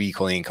kind of the weak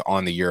link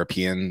on the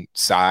European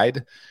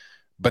side.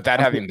 But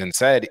that having been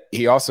said,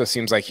 he also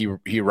seems like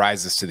he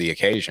rises to the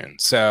occasion.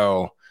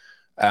 So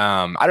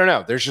I don't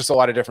know. There's just a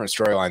lot of different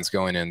storylines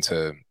going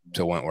into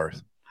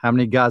Wentworth. How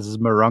many guys is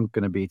Moronk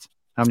going to beat?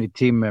 How many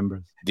team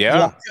members?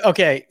 Yeah.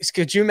 Okay.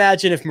 Could you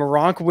imagine if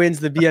Moronk wins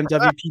the BMW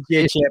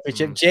PGA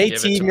Championship,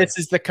 JT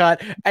misses the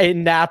cut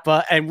in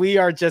Napa, and we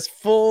are just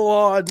full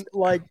on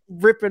like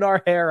ripping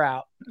our hair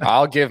out?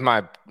 I'll give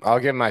my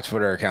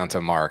Twitter account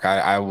to Mark.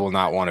 I will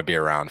not want to be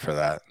around for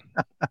that.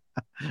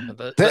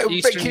 The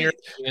Eastern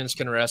Europeans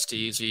can rest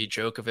easy.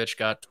 Djokovic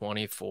got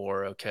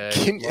 24.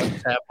 Okay,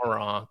 let's have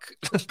Moronk.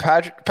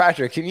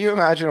 Patrick, can you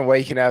imagine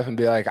waking up and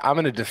be like, "I'm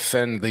going to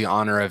defend the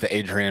honor of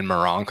Adrian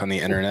Moronk on the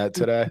internet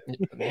today"?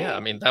 Yeah, I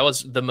mean that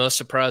was the most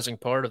surprising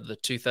part of the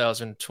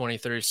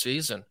 2023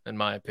 season, in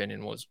my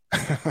opinion, was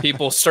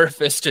people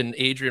surfaced in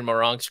Adrian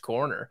Moronk's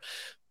corner.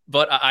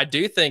 But I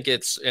do think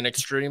it's an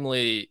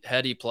extremely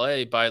heady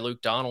play by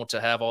Luke Donald to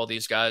have all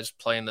these guys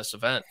playing this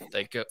event.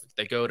 They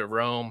go to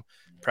Rome,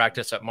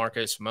 practice at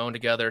Marque Simone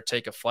together,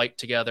 take a flight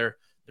together.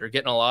 They're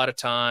getting a lot of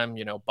time,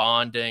 you know,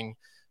 bonding,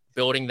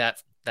 building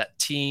that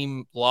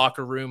team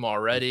locker room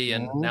already.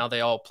 And now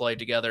they all play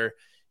together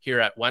here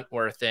at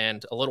Wentworth.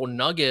 And a little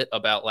nugget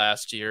about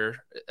last year,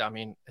 I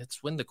mean,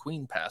 it's when the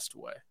Queen passed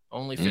away.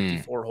 Only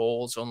 54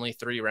 holes, only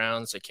 3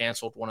 rounds. They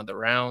canceled one of the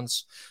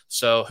rounds.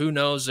 So who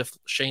knows if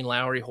Shane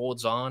Lowry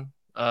holds on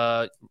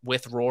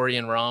with Rory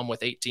and Rahm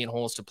with 18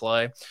 holes to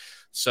play.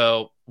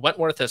 So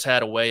Wentworth has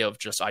had a way of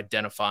just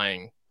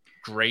identifying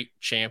great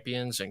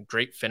champions and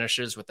great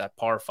finishes with that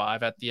par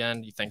 5 at the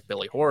end. You think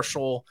Billy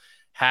Horschel,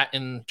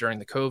 Hatton during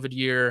the COVID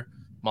year,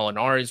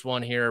 Molinari's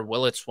won here,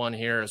 Willett's won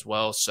here as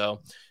well.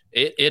 So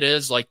it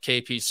is, like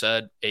KP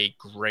said, a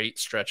great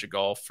stretch of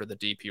golf for the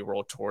DP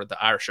World Tour. The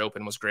Irish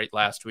Open was great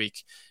last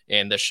week,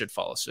 and this should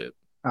follow suit.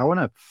 I want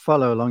to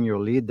follow along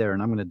your lead there,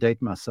 and I'm going to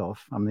date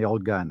myself. I'm the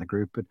old guy in the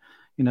group, but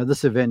you know,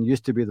 this event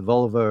used to be the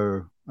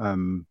Volvo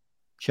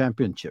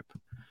Championship,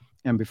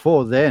 and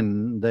before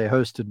then, they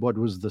hosted what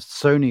was the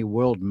Sony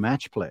World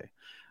Match Play,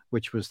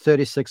 which was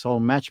 36-hole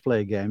match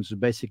play games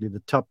with basically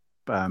the top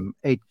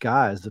 8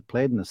 guys that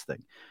played in this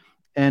thing.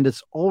 And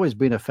it's always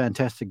been a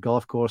fantastic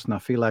golf course. And I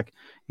feel like,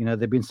 you know,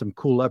 there've been some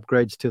cool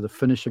upgrades to the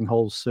finishing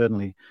holes,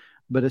 certainly.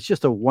 But it's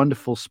just a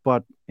wonderful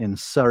spot in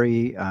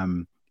Surrey.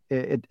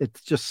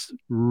 It just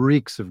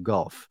reeks of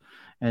golf.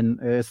 And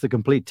it's the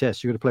complete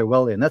test. You've got to play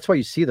well there. And that's why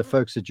you see the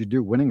folks that you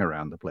do winning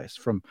around the place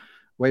from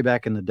way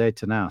back in the day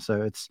to now.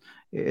 So it's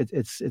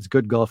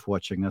good golf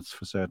watching, that's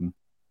for certain.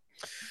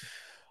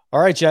 All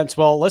right, gents.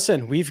 Well,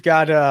 listen, we've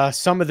got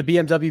some of the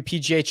BMW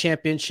PGA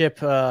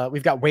Championship.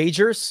 We've got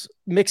wagers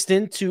mixed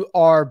into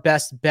our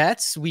best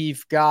bets.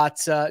 We've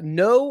got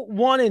no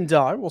one and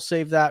done. We'll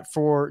save that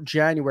for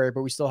January,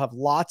 but we still have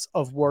lots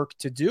of work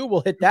to do. We'll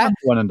hit that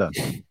one and done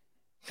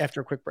after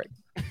a quick break.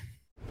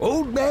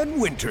 Old Man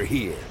Winter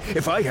here.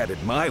 If I had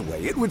it my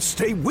way, it would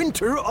stay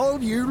winter all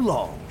year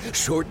long.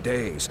 Short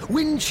days,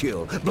 wind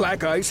chill,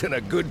 black ice, and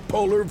a good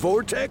polar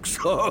vortex.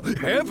 Oh,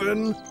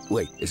 heaven.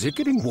 Wait, is it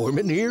getting warm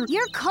in here?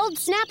 Your cold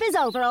snap is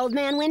over, Old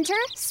Man Winter.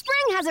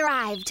 Spring has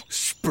arrived.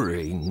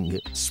 Spring.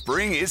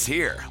 Spring is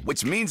here,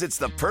 which means it's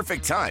the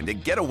perfect time to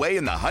get away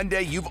in the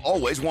Hyundai you've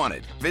always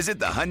wanted. Visit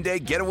the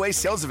Hyundai Getaway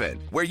Sales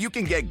Event, where you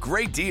can get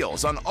great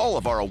deals on all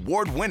of our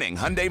award-winning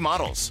Hyundai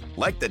models,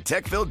 like the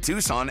tech-filled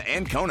Tucson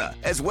and Kona,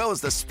 as well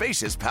as the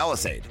spacious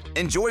Palisade.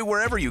 Enjoy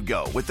wherever you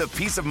go with the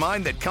peace of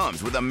mind that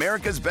comes with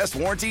America's best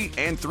warranty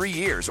and 3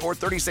 years or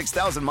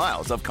 36,000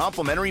 miles of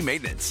complimentary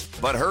maintenance.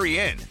 But hurry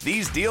in,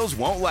 these deals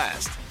won't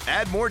last.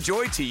 Add more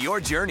joy to your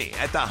journey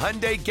at the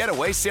Hyundai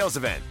Getaway Sales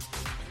Event.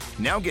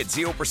 Now get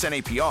 0%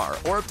 APR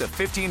or up to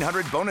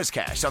 $1,500 bonus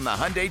cash on the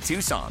Hyundai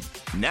Tucson.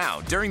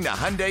 Now during the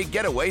Hyundai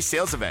Getaway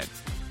Sales Event.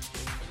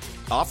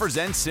 Offers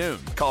end soon.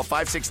 Call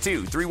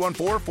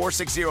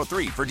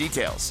 562-314-4603 for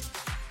details.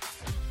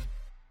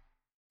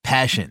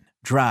 Passion,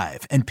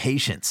 drive, and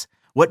patience.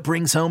 What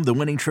brings home the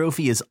winning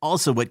trophy is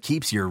also what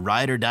keeps your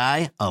ride or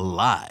die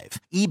alive.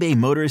 eBay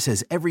Motors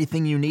has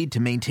everything you need to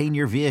maintain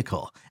your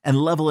vehicle and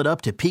level it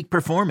up to peak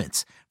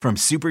performance, from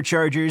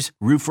superchargers,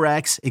 roof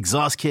racks,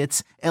 exhaust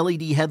kits,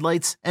 LED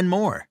headlights, and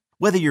more.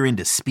 Whether you're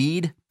into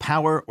speed,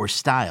 power, or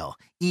style,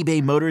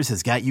 eBay Motors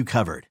has got you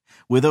covered.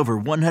 With over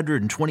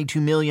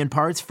 122 million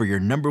parts for your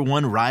number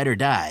one ride or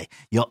die,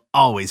 you'll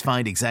always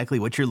find exactly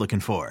what you're looking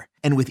for.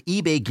 And with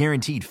eBay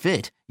Guaranteed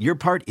Fit, your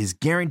part is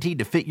guaranteed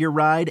to fit your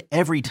ride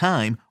every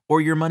time or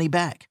your money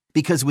back.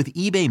 Because with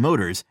eBay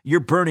Motors,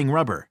 you're burning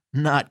rubber,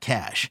 not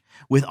cash.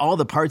 With all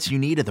the parts you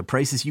need at the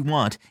prices you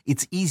want,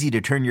 it's easy to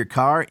turn your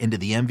car into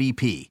the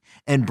MVP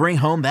and bring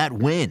home that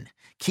win.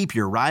 Keep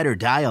your ride or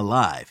die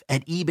alive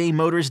at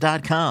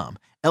ebaymotors.com.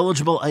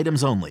 Eligible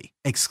items only.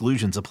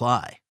 Exclusions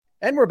apply.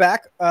 And we're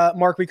back.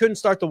 Mark, we couldn't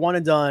start the one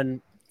and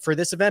done for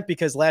this event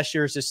because last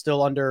year's is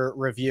still under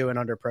review and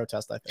under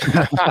protest, I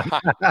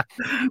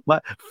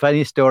think.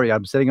 Funny story.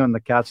 I'm sitting on the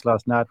couch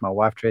last night. My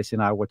wife, Tracy,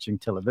 and I are watching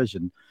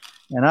television.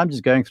 And I'm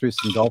just going through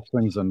some golf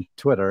swings on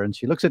Twitter. And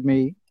she looks at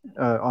me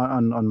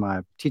on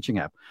my teaching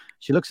app.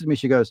 She looks at me.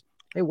 She goes,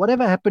 "Hey,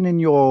 whatever happened in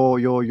your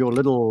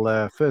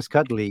little first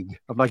cut league?"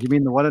 I'm like, "You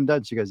mean the one and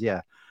done?" She goes,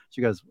 "Yeah."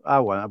 She goes, "I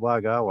won. I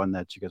won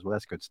that." She goes, "Well,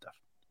 that's good stuff."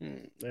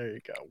 There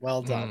you go.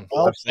 Well done.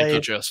 Well Thank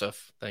you,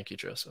 Joseph. Thank you,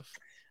 Joseph.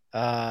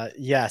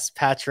 Yes,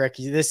 Patrick.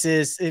 This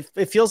is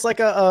it feels like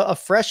a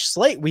fresh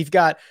slate. We've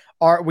got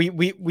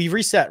we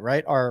reset,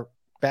 right? Our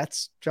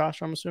bets,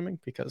 Josh, I'm assuming,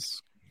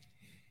 because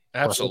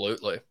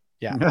absolutely.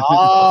 Yeah.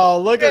 Oh,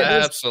 look at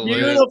this.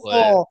 Absolutely.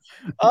 Beautiful.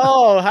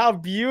 Oh, how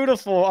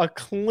beautiful. A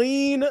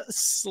clean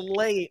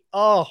slate.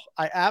 Oh,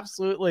 I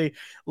absolutely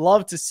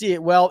love to see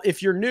it. Well,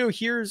 if you're new,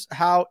 here's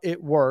how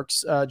it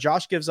works.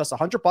 Josh gives us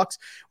 $100.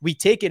 We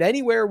take it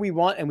anywhere we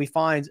want and we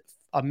find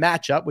a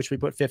matchup, which we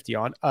put 50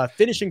 on, a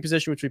finishing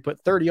position, which we put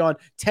 30 on,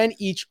 10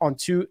 each on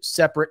 2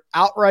 separate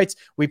outrights.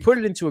 We put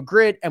it into a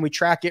grid and we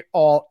track it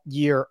all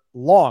year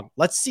long.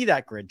 Let's see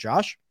that grid,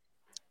 Josh.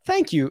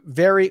 Thank you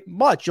very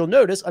much. You'll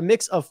notice a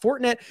mix of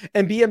Fortinet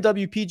and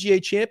BMW PGA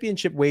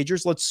Championship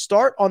wagers. Let's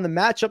start on the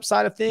matchup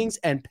side of things.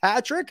 And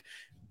Patrick,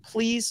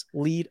 please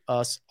lead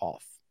us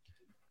off.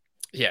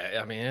 Yeah,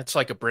 I mean, it's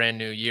like a brand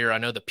new year. I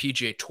know the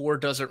PGA Tour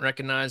doesn't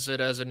recognize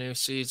it as a new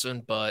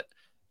season, but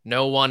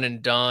no one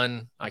and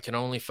done. I can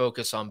only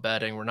focus on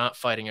betting. We're not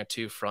fighting a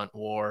two-front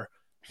war.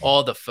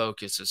 All the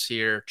focus is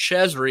here.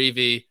 Chez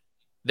Reavie,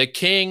 the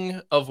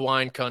king of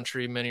wine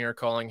country, many are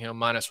calling him,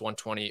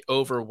 -120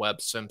 over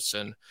Webb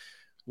Simpson.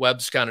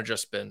 Webb's kind of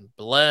just been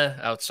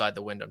bleh outside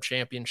the Wyndham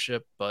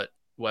Championship, but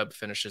Webb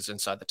finishes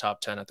inside the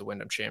top 10 at the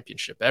Wyndham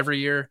Championship every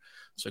year.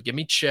 So give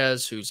me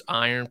Chez, whose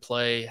iron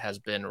play has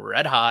been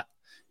red hot,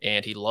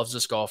 and he loves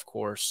this golf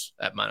course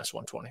at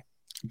 -120.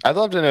 I'd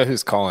love to know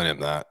who's calling him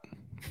that.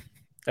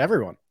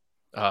 Everyone.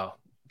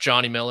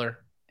 Johnny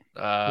Miller.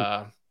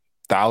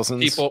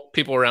 Thousands.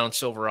 People around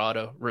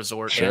Silverado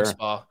Resort and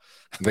Spa.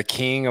 The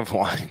king of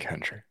wine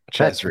country.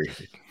 Chez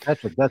Reavie.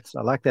 Patrick,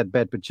 I like that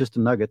bet, but just a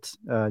nugget.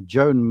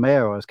 Joan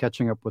Mayo, I was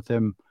catching up with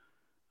him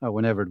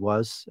whenever it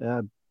was.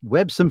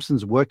 Webb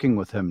Simpson's working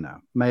with him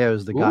now.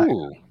 Mayo's the guy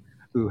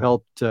who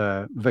helped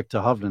Victor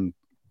Hovland,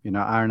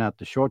 iron out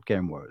the short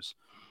game woes.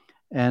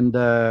 And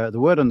the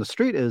word on the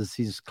street is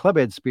his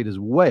clubhead speed is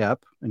way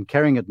up and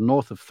carrying it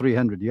north of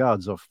 300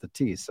 yards off the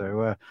tee.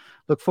 So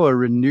look for a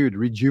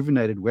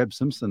rejuvenated Webb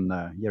Simpson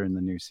here in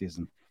the new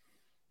season.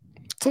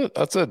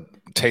 That's a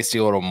tasty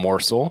little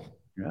morsel.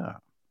 Yeah.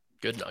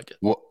 Good nugget.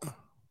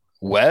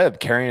 Webb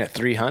carrying at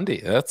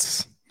 300.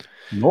 That's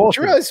north.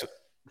 Did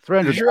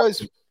you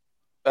realize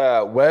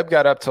Webb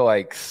got up to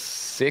like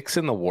 6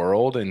 in the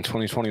world in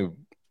 2020,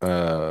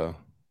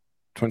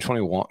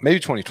 2021, maybe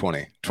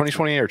 2020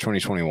 or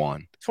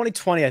 2021.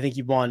 2020, I think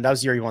he won. That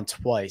was the year he won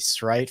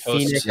twice, right?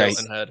 Phoenix.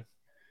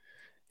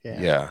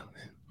 Yeah.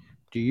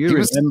 Do you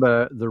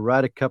remember the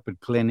Ryder Cup at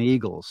Glen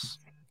Eagles?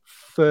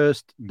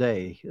 First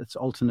day, it's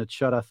alternate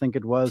shot, I think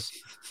it was.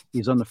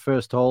 He's on the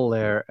first hole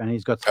there, and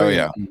he's got 3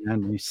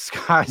 and he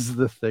skies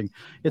the thing.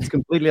 It's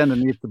completely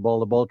underneath the ball.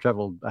 The ball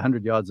traveled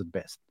 100 yards at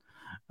best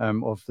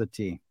off the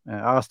tee. I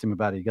asked him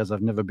about it. He goes,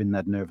 "I've never been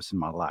that nervous in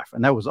my life,"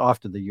 and that was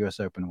after the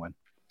U.S. Open win.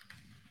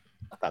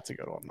 That's a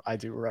good one. I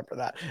do remember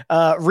that.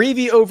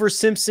 Reavie over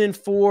Simpson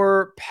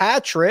for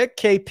Patrick.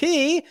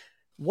 KP,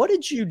 what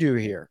did you do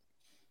here?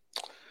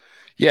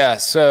 Yeah,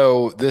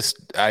 so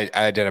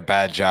I did a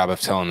bad job of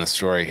telling the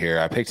story here.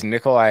 I picked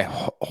Nikolai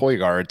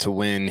Højgaard to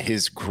win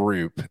his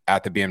group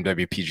at the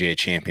BMW PGA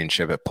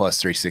Championship at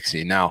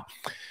 +360. Now,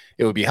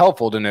 it would be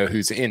helpful to know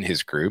who's in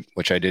his group,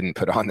 which I didn't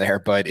put on there,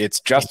 but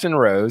it's Justin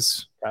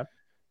Rose,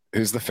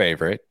 who's the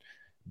favorite,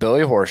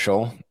 Billy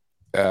Horschel,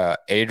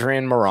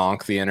 Adrian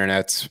Meronk, the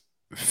internet's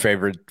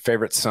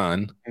favorite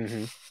son,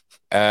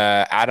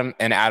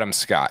 Adam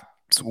Scott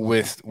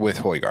with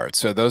Højgaard.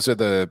 So those are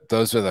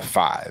the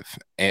 5.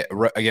 And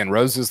again,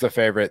 Rose is the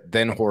favorite,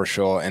 then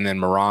Horschel, and then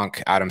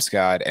Meronk, Adam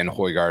Scott, and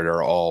Højgaard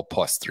are all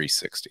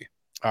 +360.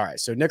 All right,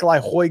 so Nikolai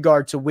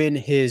Højgaard to win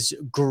his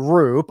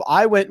group.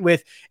 I went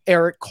with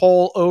Eric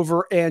Cole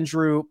over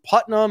Andrew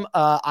Putnam.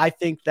 I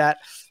think that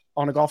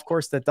on a golf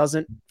course that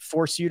doesn't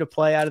force you to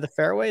play out of the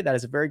fairway, that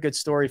is a very good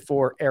story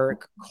for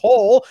Eric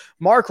Cole.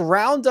 Mark,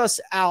 round us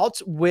out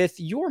with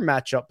your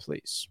matchup,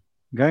 please.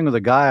 Going with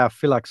a guy I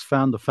feel like's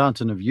found the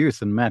fountain of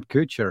youth in Matt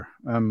Kuchar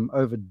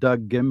over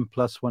Doug Gim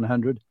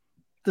 +100.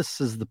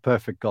 This is the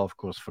perfect golf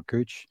course for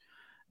Kuch.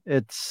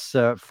 It's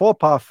 4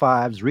 par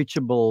 5s,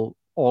 reachable,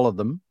 all of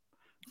them,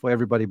 for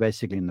everybody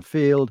basically in the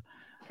field.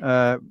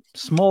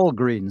 Small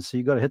greens, so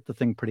you got to hit the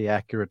thing pretty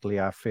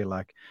accurately, I feel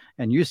like.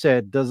 And you said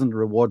it doesn't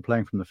reward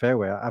playing from the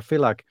fairway. I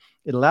feel like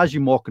it allows you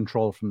more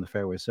control from the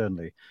fairway,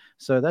 certainly.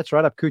 So that's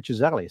right up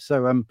Kuchar's alley.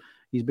 So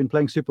he's been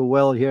playing super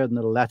well here in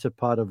the latter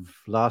part of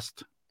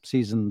last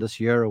season, this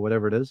year, or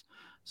whatever it is.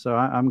 So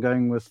I'm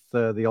going with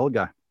the old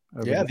guy.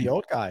 Yeah, the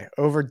old guy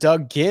over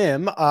Doug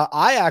Gim.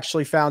 I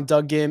actually found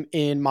Doug Gim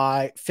in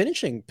my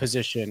finishing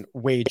position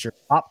wager.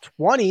 Top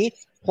 20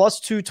 plus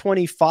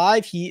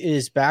 225. He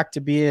is back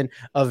to being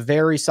a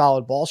very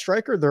solid ball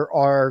striker. There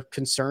are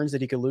concerns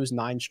that he could lose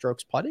 9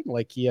 strokes putting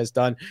like he has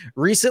done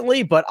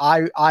recently, but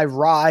I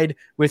ride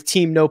with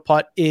Team No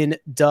Putt in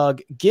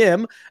Doug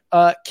Gim.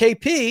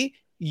 KP,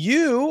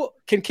 you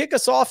can kick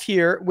us off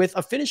here with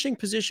a finishing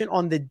position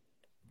on the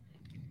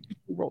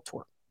World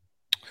Tour.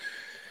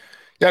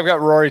 Yeah, I've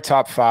got Rory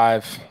top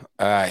 5.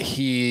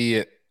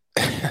 He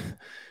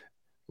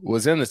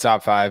was in the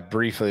top 5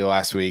 briefly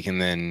last week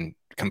and then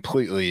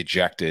completely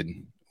ejected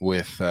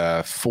with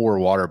 4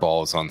 water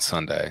balls on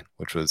Sunday,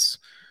 which was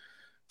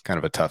kind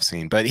of a tough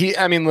scene. But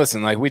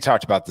listen, like we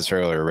talked about this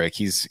earlier, Rick,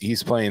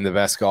 he's playing the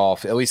best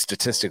golf, at least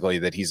statistically,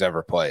 that he's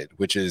ever played,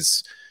 which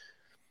is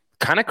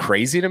kind of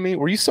crazy to me.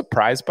 Were you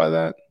surprised by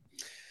that?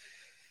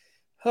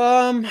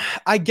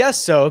 I guess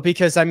so,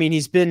 because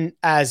he's been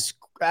as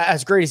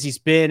great as he's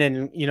been,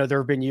 and there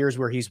have been years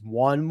where he's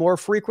won more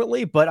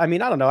frequently, but I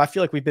don't know, I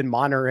feel like we've been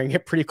monitoring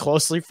it pretty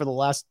closely for the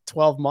last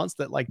 12 months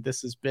that like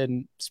this has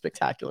been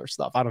spectacular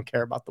stuff. I don't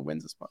care about the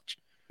wins as much.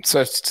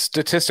 So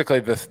statistically,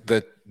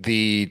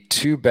 the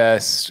 2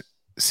 best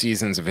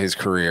seasons of his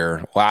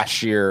career,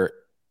 last year,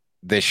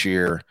 this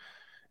year,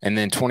 and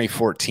then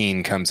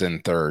 2014 comes in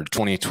 3rd,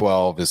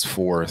 2012 is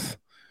 4th,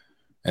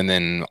 and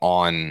then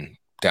on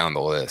down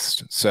the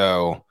list.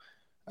 So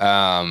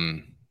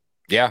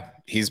yeah,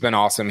 he's been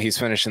awesome. He's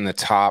finished in the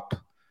top.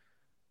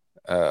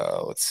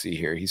 Let's see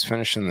here. He's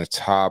finished in the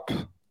top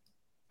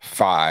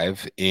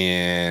 5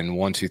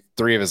 in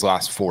 3 of his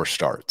last 4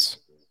 starts,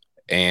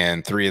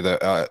 and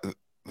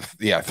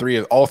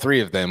all 3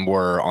 of them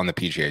were on the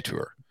PGA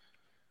Tour.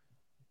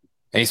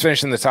 And he's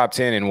finished in the top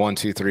 10 in 1,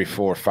 2, 3,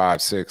 4,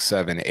 5, 6,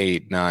 7,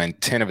 8, 9,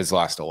 10 of his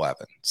last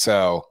 11.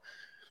 So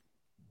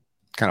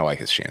kind of like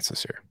his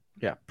chances here.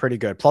 Yeah, pretty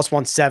good. Plus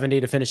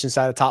 170 to finish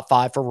inside the top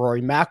 5 for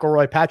Rory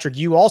McIlroy. Patrick,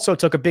 you also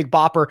took a big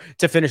bopper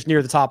to finish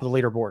near the top of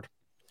the leaderboard.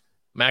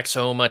 Max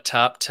Homa,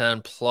 top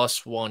 10,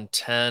 plus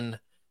 110.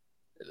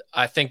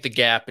 I think the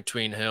gap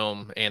between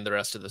him and the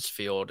rest of this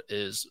field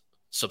is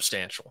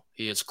substantial.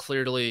 He is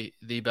clearly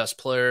the best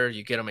player.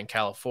 You get him in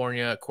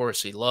California, of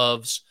course he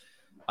loves.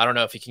 I don't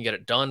know if he can get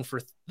it done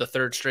for the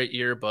 3rd straight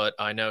year, but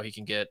I know he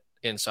can get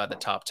inside the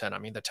top 10.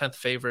 The 10th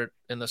favorite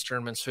in this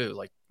tournament's who?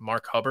 Like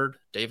Mark Hubbard,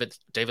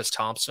 Davis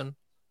Thompson.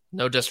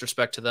 No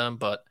disrespect to them,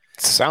 but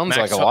sounds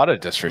like a lot of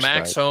disrespect.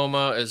 Max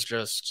Homa is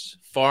just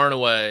far and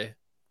away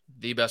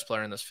the best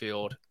player in this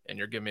field, and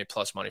you're giving me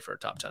plus money for a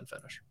top 10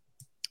 finish.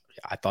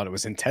 I thought it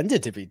was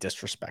intended to be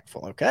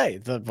disrespectful. Okay.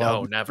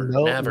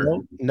 Never.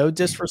 No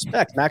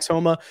disrespect. Max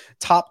Homa,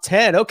 top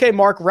 10. Okay,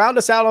 Mark, round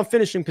us out on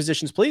finishing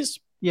positions, please.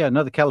 Yeah,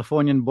 another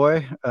Californian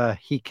boy.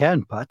 He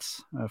can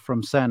putts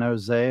from San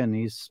Jose, and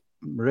he's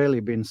really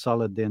been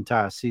solid the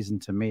entire season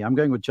to me. I'm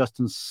going with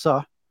Justin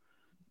Suh,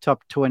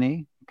 top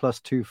 20,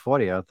 plus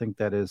 240. I think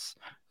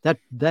that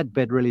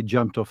bet really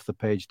jumped off the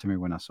page to me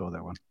when I saw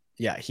that one.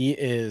 Yeah, he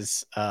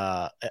is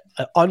an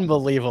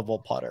unbelievable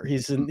putter. He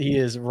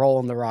is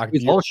rolling the rock.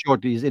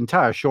 His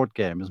entire short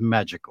game is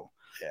magical.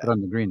 Yeah. But on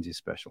the greens, he's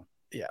special.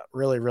 Yeah,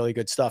 really, really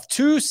good stuff.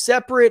 2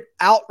 separate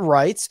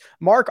outrights.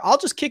 Mark, I'll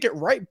just kick it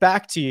right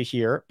back to you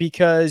here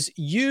because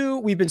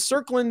we've been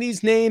circling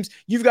these names.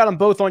 You've got them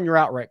both on your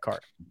outright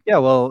card. Yeah,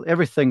 well,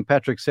 everything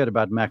Patrick said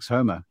about Max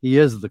Homa, he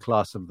is the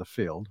class of the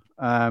field.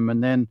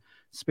 And then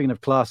speaking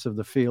of class of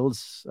the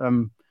fields,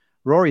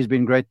 Rory's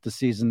been great this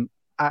season.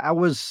 I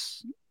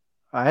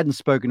hadn't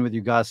spoken with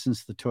you guys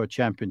since the Tour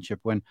Championship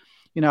when,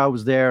 I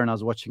was there and I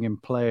was watching him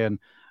play, and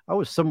I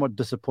was somewhat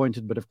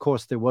disappointed, but of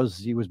course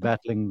he was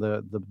battling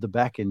the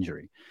back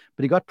injury,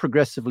 but he got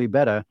progressively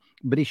better.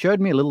 But he showed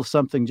me a little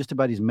something just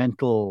about his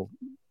mental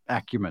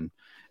acumen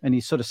and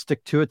his sort of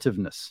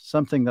stick-to-itiveness,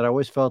 something that I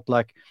always felt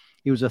like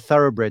he was a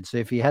thoroughbred. So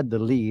if he had the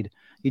lead,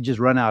 he'd just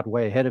run out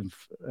way ahead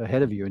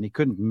of you, and he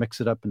couldn't mix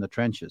it up in the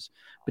trenches.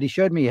 But he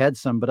showed me he had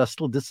some, but I was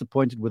still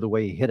disappointed with the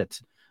way he hit it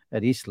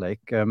at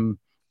Eastlake.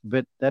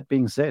 But that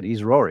being said,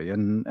 he's Rory,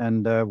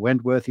 and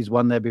Wentworth, he's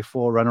won there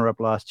before, runner-up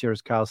last year,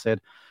 as Kyle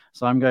said.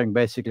 So I'm going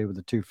basically with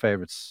the 2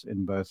 favorites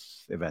in both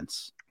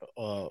events.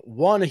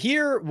 1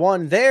 here,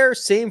 1 there.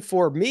 Same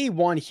for me.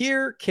 1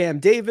 here, Cam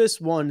Davis.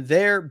 1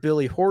 there,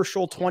 Billy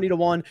Horschel,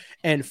 20-1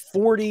 and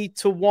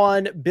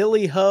 40-1.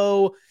 Billy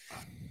Ho,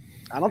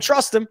 I don't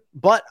trust him,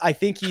 but I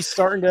think he's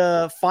starting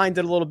to find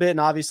it a little bit. And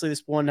obviously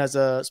this one has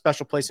a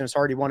special place in his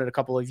heart. He won it a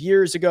couple of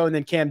years ago. And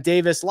then Cam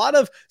Davis, a lot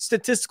of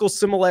statistical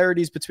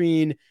similarities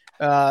between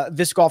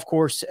this golf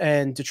course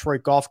and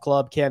Detroit Golf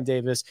Club. Cam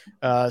Davis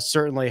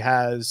certainly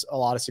has a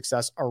lot of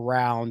success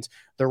around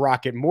the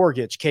Rocket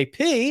Mortgage.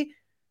 KP,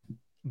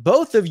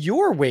 both of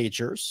your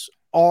wagers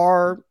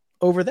are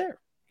over there.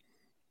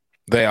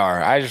 They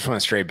are. I just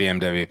went straight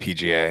BMW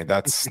PGA.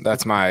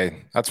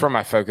 That's where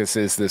my focus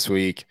is this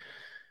week.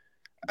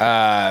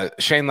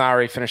 Shane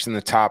Lowry finished in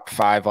the top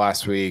 5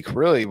 last week.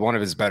 Really one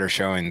of his better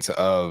showings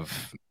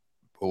of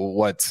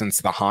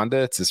since the Honda.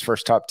 It's his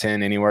first top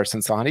 10 anywhere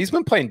since the Honda. He's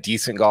been playing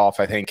decent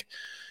golf. I think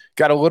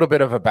got a little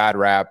bit of a bad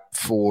rap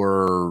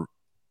for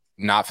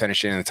not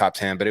finishing in the top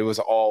 10, but it was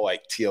all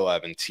like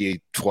T11,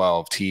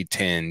 T12,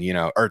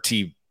 T10, or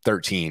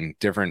T13,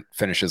 different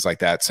finishes like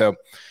that. So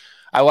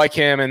I like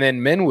him. And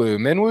then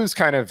Minwoo's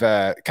kind of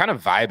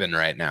vibing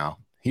right now.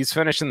 He's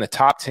finished in the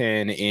top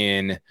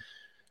 10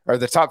 or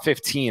the top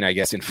 15, I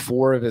guess, in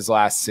 4 of his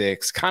last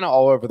 6, kind of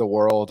all over the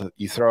world.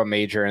 You throw a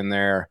major in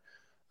there,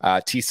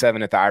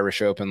 T7 at the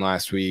Irish Open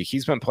last week.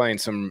 He's been playing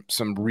some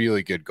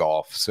really good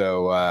golf.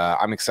 So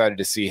I'm excited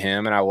to see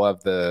him, and I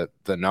love the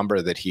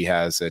number that he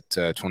has at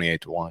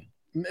 28-1.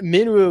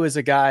 Minwoo is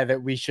a guy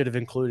that we should have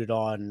included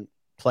on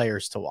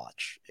players to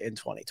watch in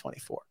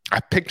 2024. I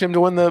picked him to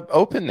win the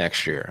Open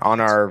next year on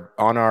our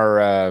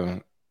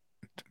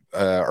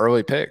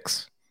early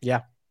picks.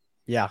 Yeah.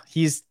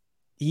 He's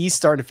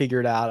starting to figure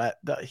it out.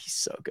 He's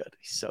so good.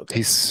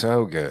 He's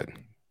so good.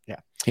 Yeah.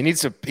 He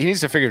needs to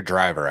figure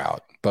driver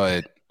out,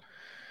 but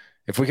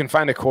if we can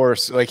find a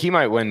course, like he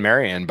might win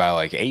Marion by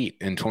like 8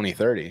 in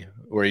 2030,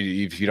 where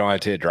if you don't have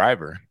to hit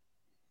driver.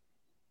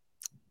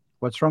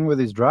 What's wrong with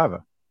his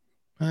driver?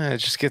 It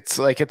just gets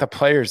like at the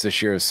Players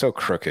this year is so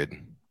crooked.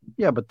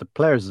 Yeah, but the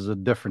Players is a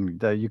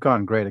different. You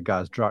can't grade a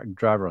guy's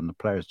driver on the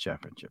Players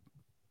Championship.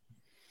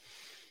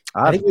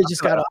 I think we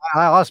just got to.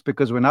 I asked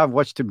because when I've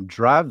watched him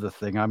drive the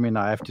thing, I mean,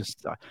 I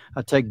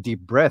take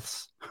deep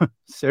breaths.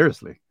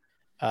 Seriously.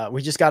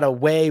 We just got a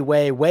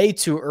way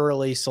too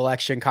early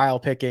selection. Kyle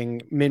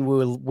picking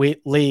Minwoo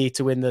Lee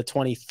to win the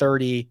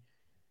 2030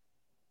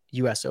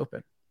 U.S.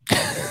 Open.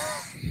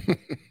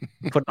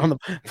 Put it on the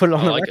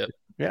record.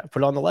 Yeah,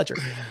 put it on the ledger.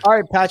 All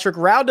right, Patrick,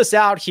 round us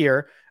out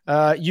here.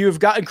 You've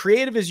gotten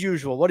creative as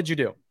usual. What did you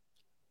do?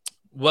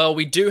 Well,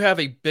 we do have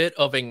a bit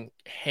of a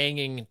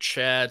hanging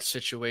Chad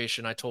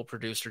situation. I told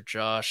producer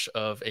Josh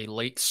of a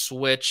late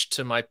switch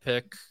to my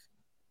pick.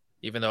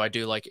 Even though I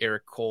do like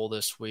Eric Cole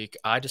this week,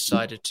 I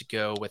decided to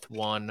go with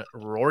one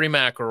Rory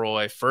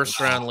McIlroy,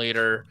 first round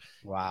leader,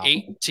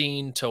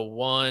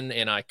 18-1,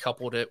 and I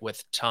coupled it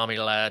with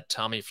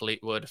Tommy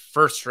Fleetwood,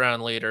 first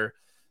round leader,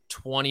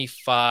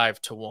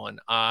 25-1.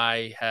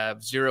 I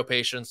have zero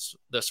patience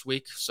this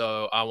week,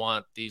 so I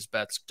want these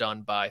bets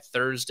done by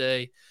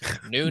Thursday,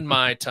 noon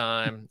my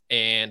time,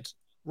 and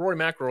Rory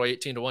McIlroy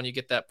 18-1. You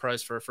get that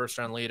price for a first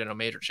round lead in a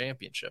major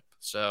championship.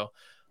 So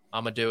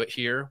I'm going to do it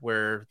here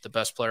where the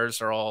best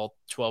players are all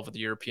 12 of the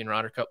European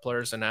Ryder Cup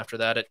players. And after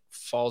that, it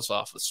falls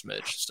off a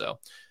smidge. So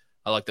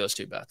I like those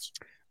 2 bets.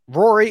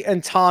 Rory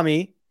and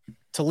Tommy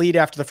to lead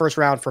after the first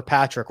round for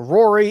Patrick.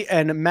 Rory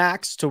and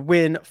Max to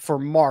win for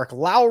Mark.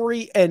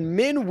 Lowry and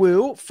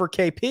Minwoo for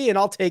KP. And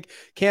I'll take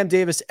Cam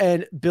Davis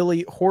and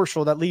Billy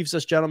Horschel. That leaves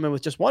us, gentlemen,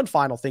 with just one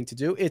final thing to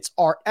do. It's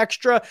our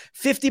extra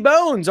 50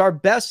 bones, our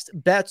best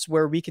bets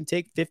where we can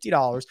take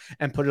 $50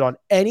 and put it on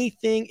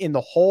anything in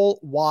the whole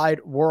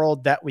wide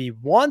world that we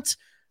want.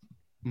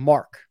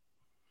 Mark,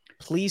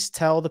 please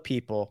tell the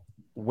people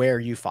where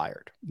you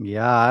fired.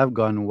 Yeah, I've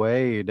gone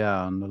way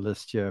down the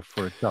list here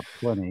for top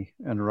 20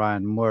 and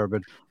Ryan Moore,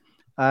 but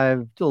I've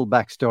a little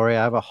backstory.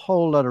 I have a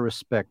whole lot of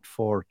respect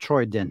for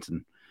Troy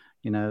Denton.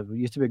 He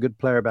used to be a good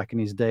player back in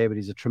his day, but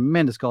he's a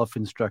tremendous golf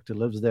instructor,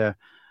 lives there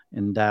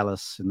in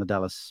Dallas, in the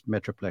Dallas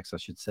Metroplex, I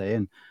should say.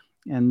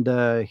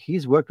 And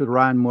he's worked with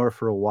Ryan Moore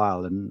for a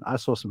while, and I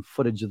saw some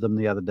footage of them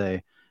the other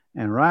day,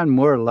 and Ryan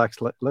Moore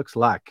looks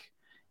like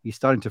he's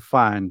starting to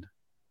find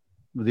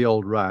the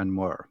old Ryan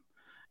Moore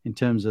in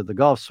terms of the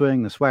golf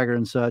swing, the swagger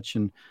and such.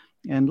 And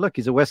look,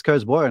 he's a West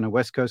Coast boy on a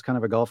West Coast kind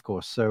of a golf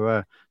course.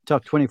 So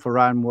top 20 for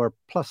Ryan Moore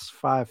plus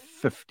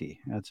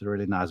 550. That's a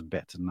really nice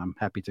bet, and I'm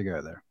happy to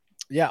go there.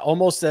 Yeah,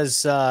 almost the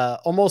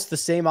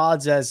same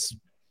odds as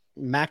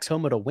Max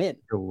Homa to win.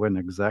 To win,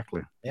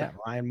 exactly. Yeah,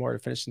 Ryan Moore to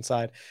finish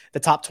inside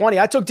the top 20.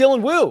 I took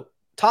Dylan Wu.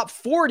 Top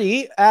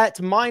 40 at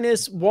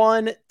minus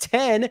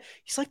 110.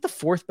 He's like the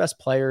 4th best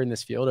player in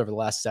this field over the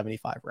last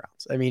 75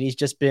 rounds. I mean, he's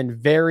just been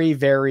very,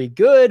 very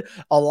good.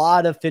 A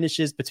lot of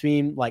finishes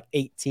between like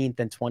 18th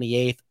and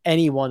 28th.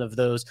 Any one of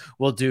those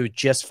will do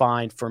just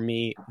fine for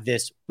me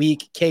this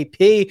week.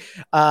 KP,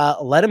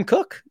 let him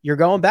cook. You're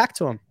going back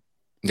to him.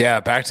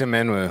 Yeah, back to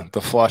Minwoo,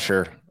 the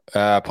flusher,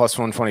 plus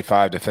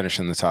 125 to finish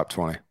in the top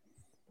 20.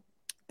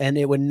 And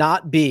it would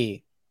not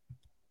be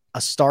a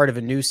start of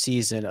a new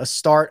season, a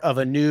start of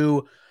a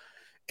new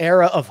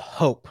era of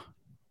hope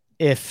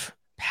if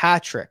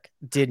Patrick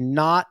did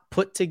not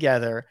put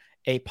together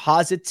a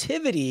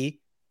positivity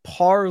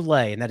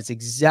parlay. And that is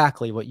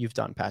exactly what you've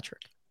done,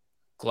 Patrick.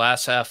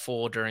 Glass half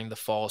full during the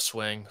fall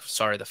swing.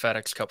 Sorry, the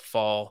FedEx Cup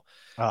fall.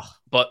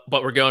 But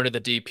we're going to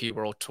the DP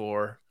World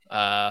Tour.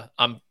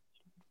 I'm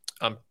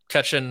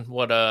catching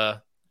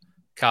what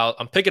Kyle,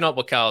 I'm picking up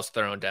what Kyle's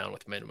throwing down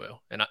with Minwoo,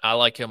 and I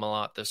like him a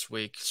lot this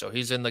week. So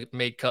he's in the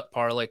made cut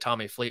parlay.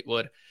 Tommy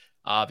Fleetwood,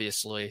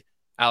 obviously.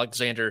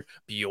 Alexander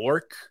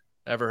Bjork,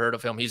 ever heard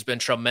of him? He's been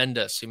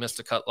tremendous. He missed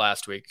the cut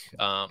last week.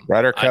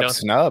 Ryder Cup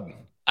snub.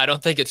 I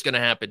don't think it's going to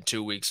happen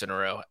 2 weeks in a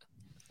row.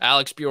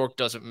 Alex Bjork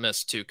doesn't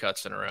miss 2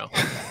 cuts in a row.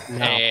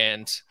 No.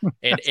 And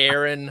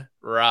Aaron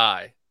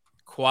Rye,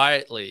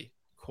 quietly,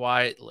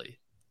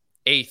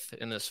 8th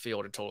in this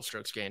field in total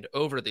strokes gained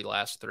over the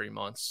last 3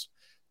 months.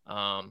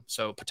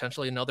 So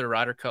potentially another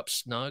Ryder Cup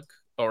snub.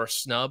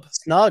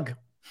 Snuggie.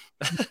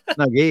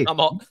 I'm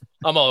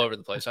all over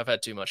the place. I've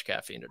had too much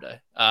caffeine today.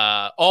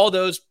 All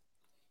those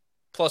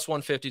plus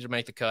 150 to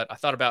make the cut. I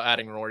thought about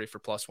adding Rory for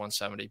plus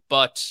 170,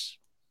 but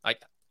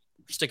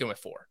sticking with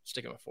four.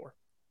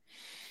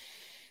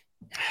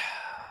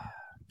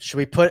 Should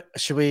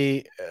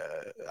we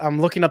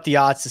I'm looking up the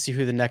odds to see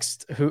who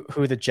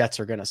the Jets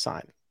are going to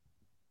sign.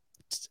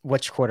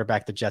 Which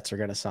quarterback the Jets are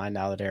going to sign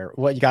now that they're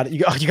what you got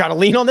to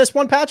lean on this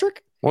one,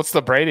 Patrick? What's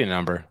the Brady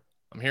number?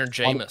 I'm hearing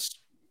Jameis.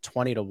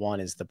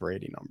 20-1 is the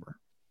Brady number.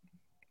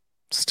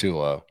 It's too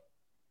low.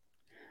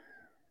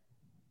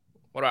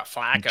 What about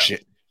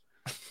Flacco?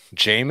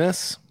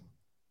 Jameis?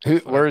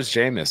 Where's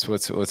Jameis?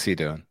 What's he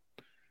doing?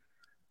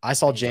 I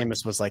saw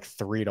Jameis was like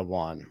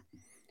 3-1.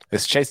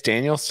 Is Chase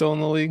Daniel still in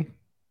the league?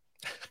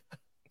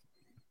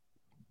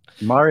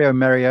 Mario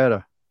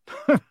Mariota.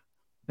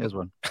 There's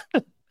one.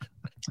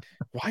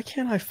 Why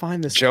can't I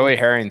find this? Joey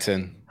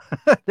Harrington.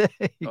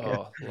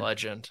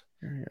 Legend.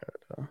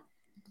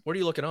 What are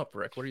you looking up,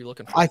 Rick? What are you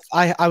looking for?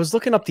 I was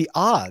looking up the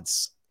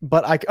odds,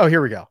 but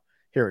here we go.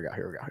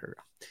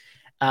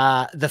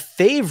 The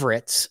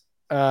favorites.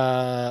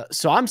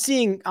 So I'm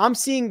seeing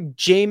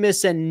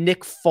Jameis and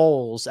Nick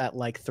Foles at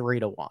like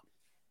 3-1.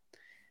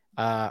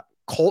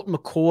 Colt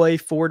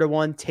McCoy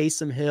 4-1.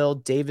 Taysom Hill,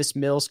 Davis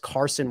Mills,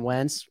 Carson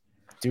Wentz.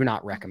 Do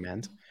not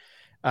recommend.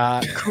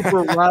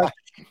 Cooper Rush,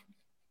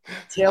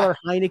 Taylor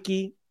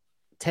Heineke,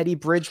 Teddy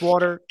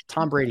Bridgewater,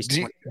 Tom Brady's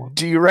 21.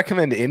 Do you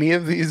recommend any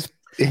of these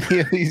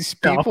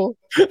people?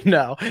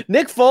 No.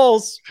 Nick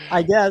Foles,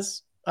 I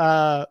guess.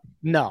 No,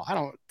 I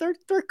don't.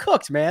 They're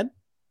cooked, man.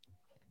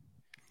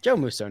 Joe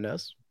Musso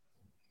knows.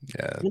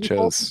 Yeah,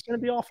 Joe's going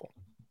to be awful.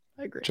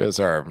 I agree. Joe's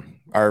our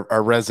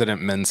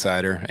resident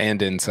mensider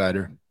and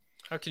insider.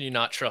 How can you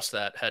not trust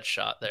that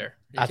headshot there?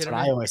 That's what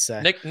I always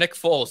say. Nick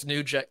Foles,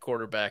 new Jet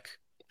quarterback.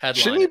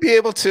 Headline. Shouldn't he be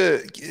able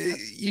to?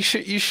 You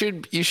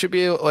should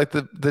be able, like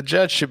the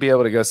Jets should be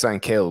able to go sign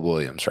Caleb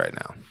Williams right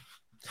now.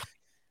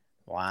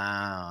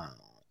 Wow.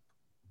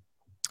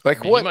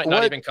 Like he might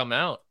not even come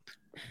out.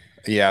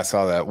 Yeah, I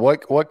saw that.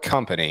 What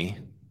company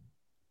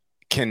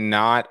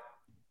cannot?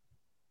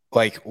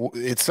 Like,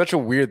 it's such a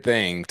weird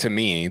thing to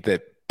me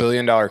that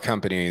billion-dollar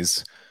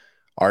companies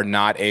are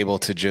not able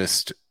to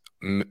just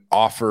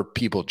offer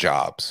people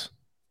jobs.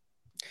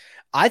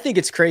 I think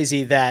it's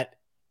crazy that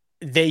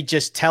they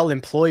just tell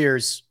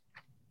employers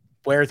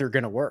where they're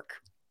going to work.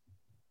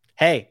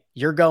 Hey,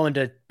 you're going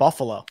to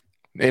Buffalo.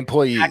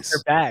 Employees. Pack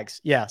your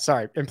bags. Yeah,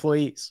 sorry,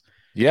 employees.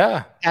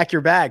 Yeah. Pack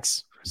your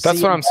bags.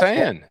 That's what I'm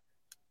saying.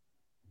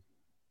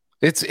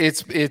 It's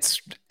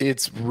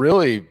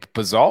really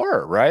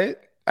bizarre, right?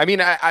 I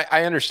mean,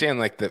 I understand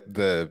like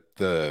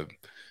the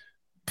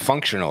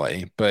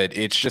functionally, but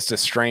it's just a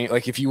strange.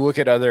 Like if you look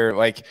at other,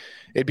 like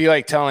it'd be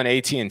like telling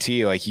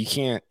AT&T like you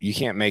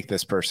can't make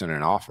this person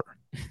an offer.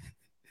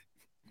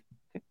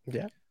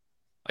 Yeah,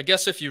 I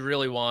guess if you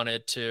really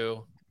wanted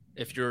to,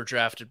 if you were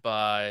drafted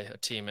by a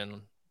team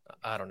in,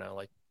 I don't know,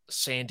 like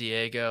San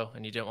Diego,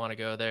 and you didn't want to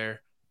go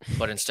there,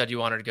 but instead you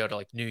wanted to go to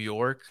like New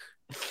York,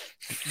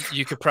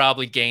 you could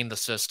probably game the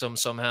system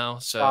somehow.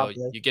 So probably.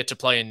 You get to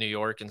play in New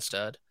York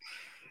instead.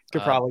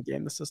 Could probably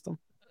game the system.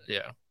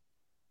 Yeah.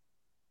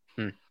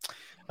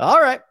 All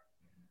right.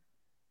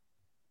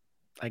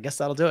 I guess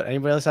that'll do it.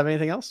 Anybody else have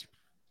anything else?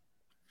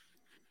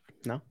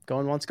 No?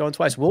 Going once, going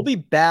twice. We'll be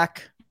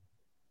back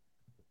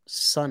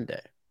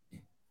Sunday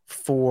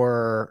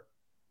for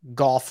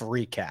golf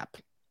recap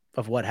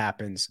of what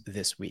happens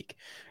this week.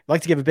 I'd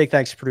like to give a big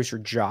thanks to producer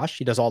Josh.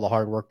 He does all the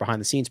hard work behind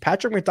the scenes.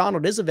 Patrick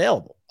McDonald is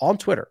available on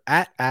Twitter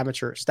at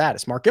Amateur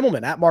Status. Mark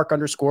Immelman at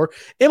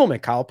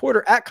Mark_Immelman. Kyle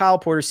Porter at Kyle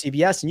Porter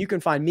CBS. And you can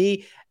find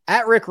me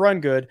at Rick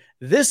Rungood.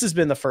 This has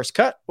been The First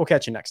Cut. We'll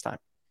catch you next time.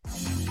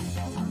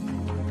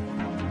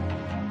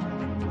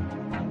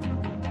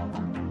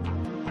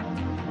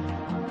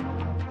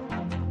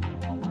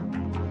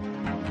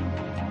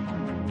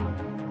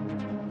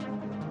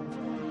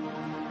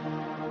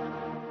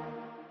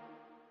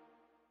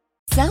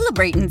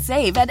 Celebrate and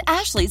save at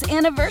Ashley's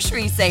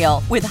Anniversary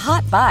Sale. With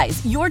Hot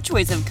Buys, your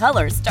choice of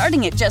colors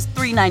starting at just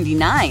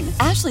 $3.99.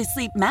 Ashley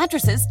Sleep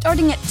mattresses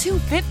starting at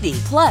 $2.50.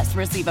 Plus,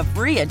 receive a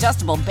free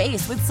adjustable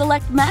base with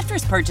select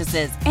mattress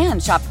purchases.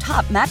 And shop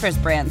top mattress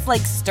brands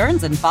like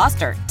Stearns &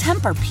 Foster,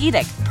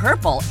 Tempur-Pedic,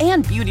 Purple,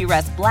 and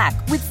Beautyrest Black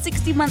with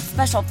 60-month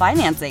special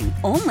financing.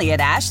 Only at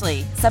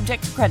Ashley.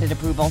 Subject to credit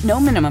approval. No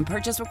minimum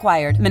purchase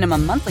required.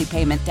 Minimum monthly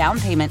payment, down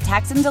payment,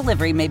 tax, and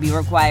delivery may be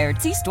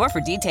required. See store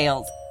for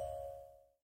details.